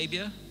our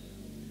Savior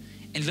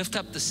and lift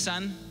up the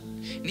Son,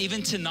 and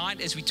even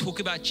tonight as we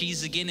talk about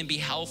Jesus again and be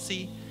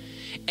healthy,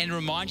 and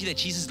remind you that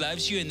Jesus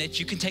loves you and that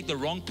you can take the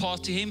wrong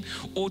path to him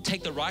or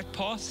take the right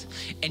path,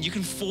 and you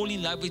can fall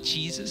in love with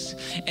Jesus,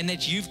 and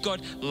that you've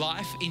got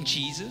life in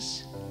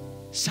Jesus.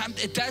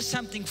 It does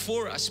something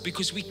for us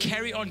because we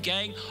carry on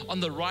going on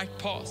the right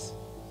path.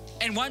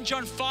 And 1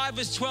 John 5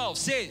 verse 12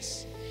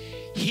 says,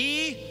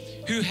 he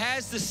who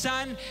has the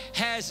Son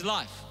has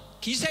life.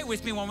 Can you say it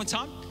with me one more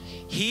time?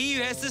 He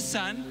who has the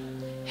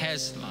Son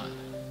has life.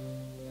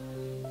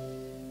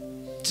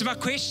 So my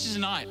question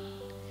tonight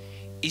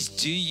is,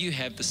 do you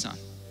have the Son?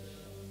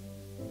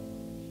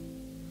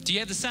 Do you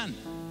have the Son?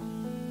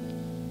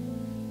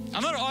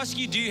 I'm not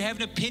asking you, do you have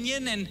an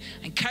opinion, and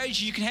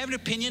encourage you can have an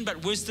opinion,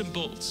 but wisdom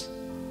builds.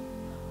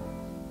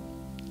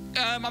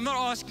 I'm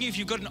not asking you if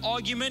you've got an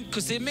argument,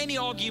 because there are many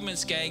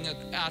arguments going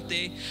out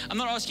there. I'm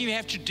not asking you if you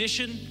have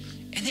tradition,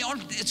 and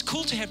it's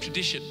cool to have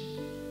tradition.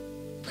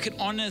 We can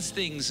honor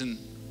things,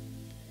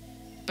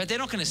 but they're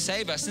not going to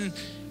save us. And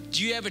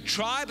do you have a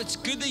tribe? It's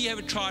good that you have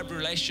a tribe of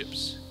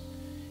relationships.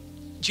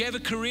 Do you have a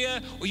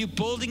career, or you're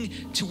building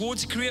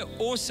towards a career?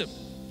 Awesome.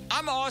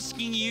 I'm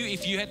asking you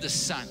if you have the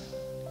Son,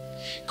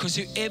 because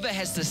whoever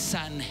has the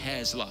Son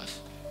has life.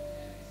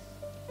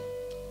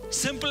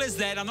 Simple as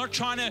that. I'm not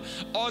trying to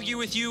argue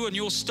with you on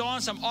your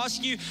stance. I'm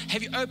asking you,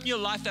 have you opened your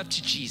life up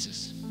to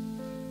Jesus?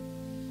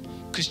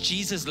 Because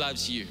Jesus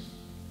loves you.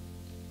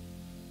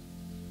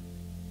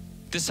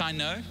 This I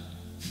know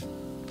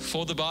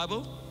for the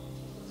Bible.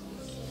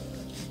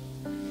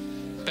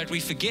 But we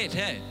forget,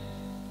 hey?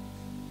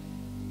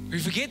 We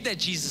forget that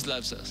Jesus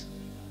loves us.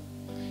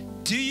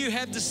 Do you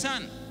have the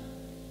Son?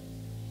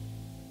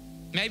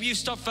 Maybe you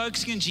stop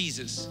focusing on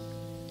Jesus.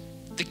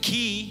 The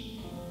key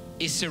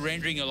is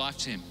surrendering your life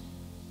to Him.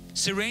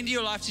 Surrender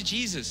your life to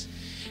Jesus.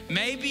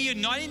 Maybe you're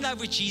not in love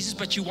with Jesus,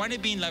 but you want to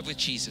be in love with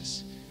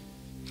Jesus.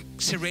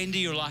 Surrender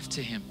your life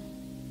to Him.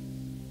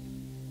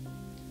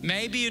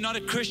 Maybe you're not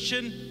a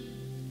Christian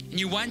and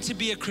you want to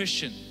be a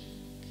Christian.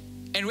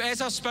 And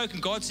as I've spoken,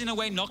 God's in a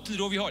way knocked on the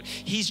door of your heart.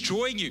 He's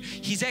drawing you.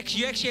 You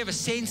actually have a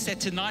sense that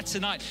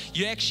tonight,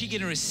 you're actually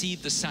going to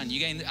receive the Son.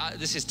 You're going,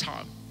 this is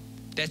time.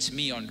 That's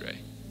me, Andre.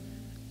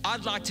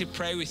 I'd like to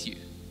pray with you.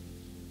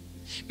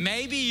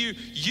 Maybe you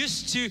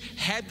used to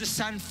have the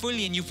Son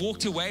fully and you've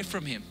walked away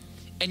from Him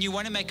and you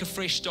want to make a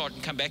fresh start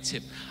and come back to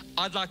Him.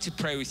 I'd like to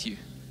pray with you.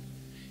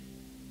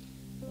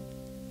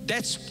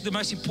 That's the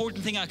most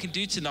important thing I can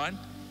do tonight.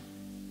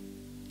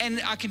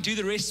 And I can do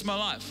the rest of my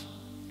life.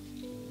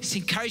 Is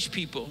encourage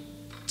people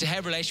to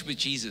have a relationship with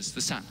Jesus,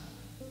 the Son.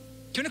 Do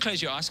you want to close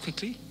your eyes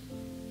quickly?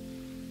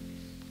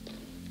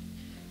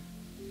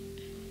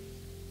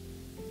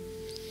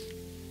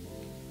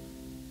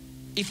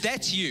 If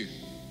that's you,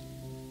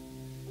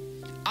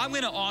 I'm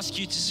going to ask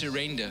you to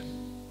surrender.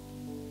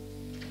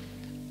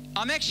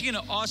 I'm actually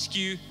going to ask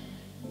you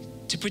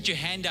to put your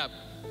hand up.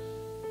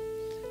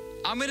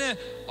 I'm going to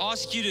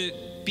ask you to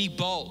be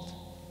bold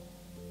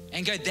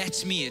and go,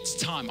 that's me, it's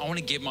time. I want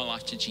to give my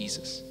life to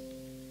Jesus.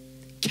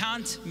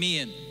 Count me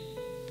in.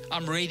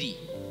 I'm ready.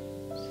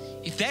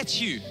 If that's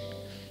you, do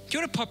you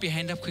want to pop your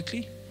hand up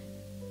quickly?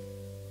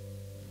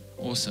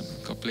 Awesome.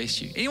 God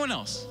bless you. Anyone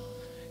else?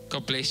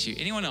 God bless you.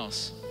 Anyone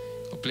else?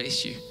 God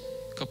bless you.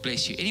 God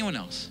bless you. Anyone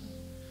else?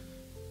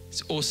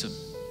 It's awesome.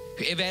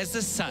 Whoever has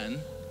the Son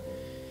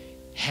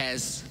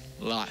has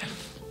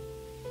life.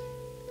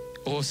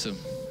 Awesome.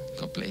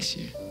 God bless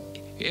you.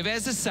 Whoever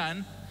has the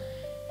Son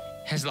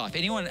has life.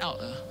 Anyone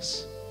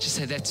else? Just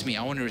say, that's me.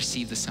 I want to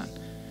receive the Son.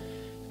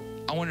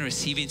 I want to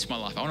receive Him into my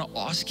life. I want to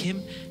ask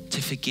Him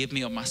to forgive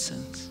me of my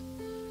sins.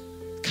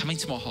 Come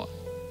into my heart.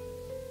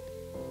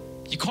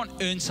 You can't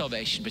earn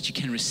salvation, but you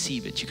can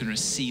receive it. You can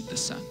receive the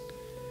Son.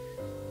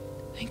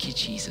 Thank you,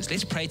 Jesus.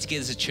 Let's pray together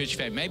as a church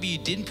family. Maybe you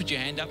didn't put your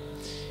hand up,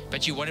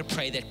 but you want to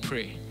pray that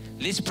prayer.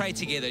 Let's pray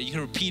together. You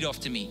can repeat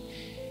after me.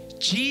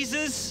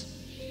 Jesus,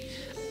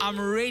 I'm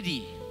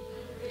ready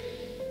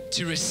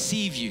to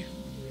receive you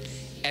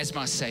as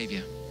my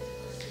Savior.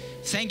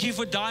 Thank you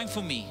for dying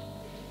for me.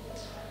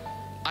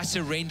 I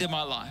surrender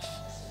my life.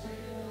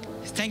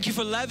 Thank you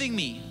for loving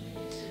me.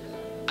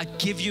 I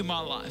give you my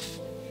life.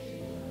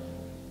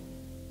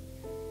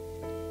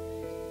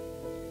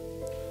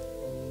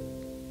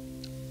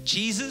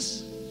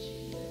 Jesus,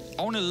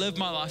 I want to live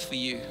my life for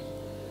you.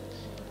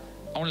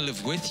 I want to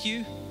live with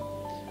you,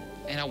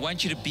 and I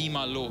want you to be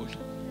my Lord.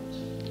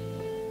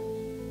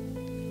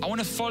 I want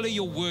to follow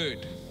your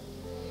word.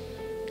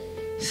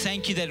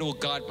 Thank you that it will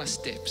guide my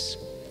steps.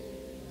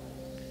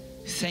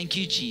 Thank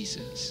you,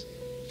 Jesus,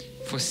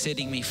 for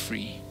setting me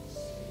free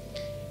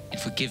and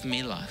for giving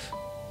me life.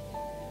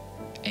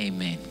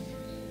 Amen.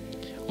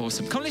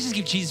 Awesome. Come on, let's just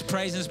give Jesus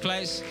praise in this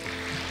place.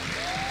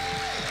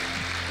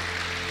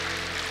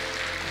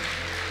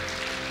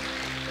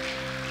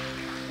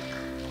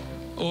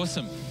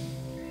 Awesome.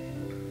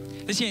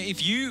 Listen,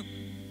 if you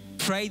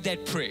prayed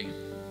that prayer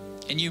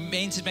and you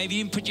meant it, maybe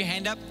you didn't put your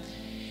hand up,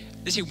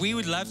 listen, we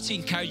would love to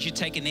encourage you to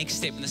take a next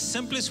step. In the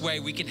simplest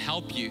way we can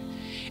help you.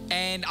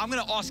 And I'm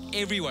going to ask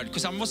everyone,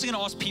 because I'm also going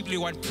to ask people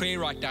who want prayer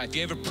right now. If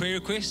you have a prayer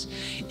request,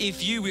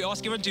 we ask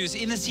everyone to do is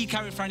in the seat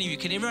coming in front of you,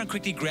 can everyone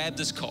quickly grab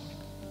this card?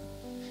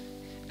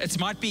 It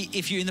might be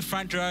if you're in the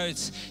front row,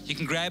 you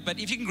can grab, but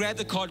if you can grab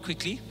the card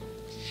quickly,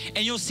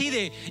 and you'll see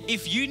there,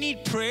 if you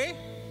need prayer,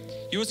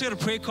 you also got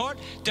a prayer card.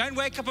 Don't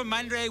wake up on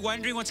Monday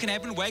wondering what's going to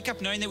happen. Wake up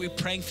knowing that we're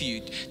praying for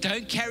you.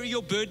 Don't carry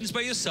your burdens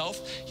by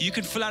yourself. You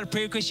can fill out a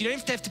prayer request. You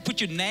don't have to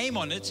put your name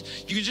on it.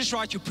 You can just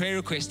write your prayer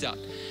request out.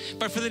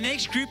 But for the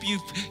next group,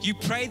 you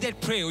prayed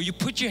that prayer, or you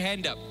put your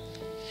hand up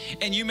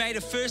and you made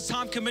a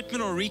first-time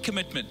commitment or a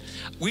recommitment.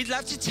 We'd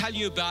love to tell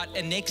you about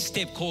a next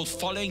step called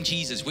following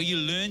Jesus, where you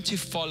learn to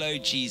follow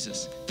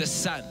Jesus, the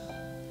Son.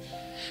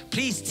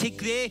 Please tick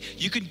there.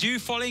 You can do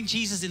following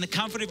Jesus in the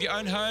comfort of your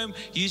own home,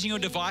 using your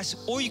device,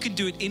 or you can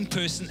do it in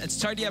person. It's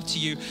totally up to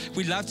you.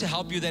 We'd love to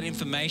help you with that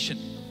information.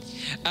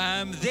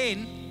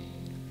 Then,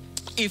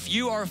 if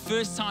you are a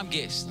first-time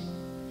guest,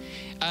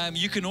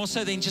 you can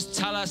also then just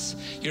tell us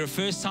you're a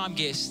first-time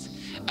guest.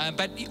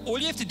 But all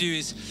you have to do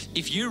is,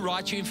 if you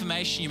write your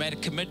information, you made a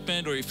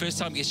commitment, or your first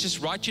time guest,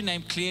 just write your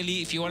name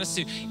clearly. If you want us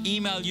to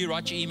email you,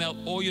 write your email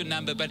or your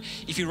number. But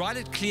if you write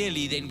it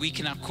clearly, then we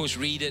can, of course,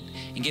 read it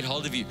and get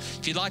hold of you.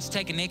 If you'd like to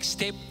take a next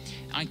step,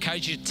 I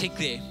encourage you to tick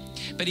there.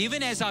 But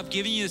even as I've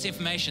given you this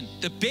information,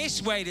 the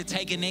best way to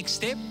take a next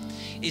step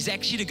is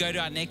actually to go to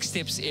our next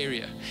steps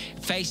area,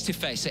 face to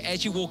face. So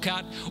as you walk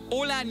out,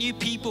 all our new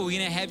people, we're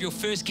going to have your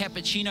first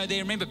cappuccino there.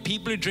 Remember,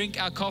 people who drink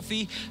our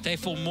coffee, they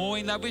fall more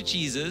in love with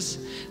Jesus.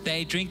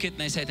 They drink it and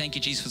they say, thank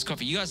you, Jesus, for this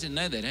coffee. You guys didn't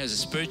know that. It has a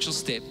spiritual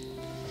step.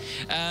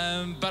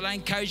 But I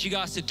encourage you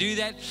guys to do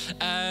that.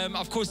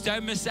 Of course,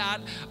 don't miss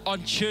out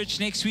on church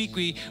next week.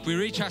 We're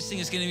really trusting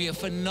it's going to be a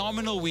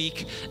phenomenal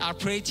week. Our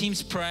prayer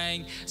team's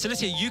praying. So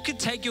listen, you can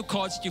take your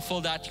cards that you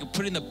filled out. You can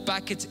put in the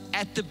buckets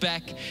at the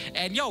back.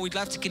 And yeah, we'd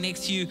love to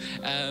connect to you.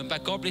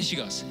 But God bless you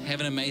guys. Have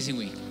an amazing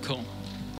week. Cool.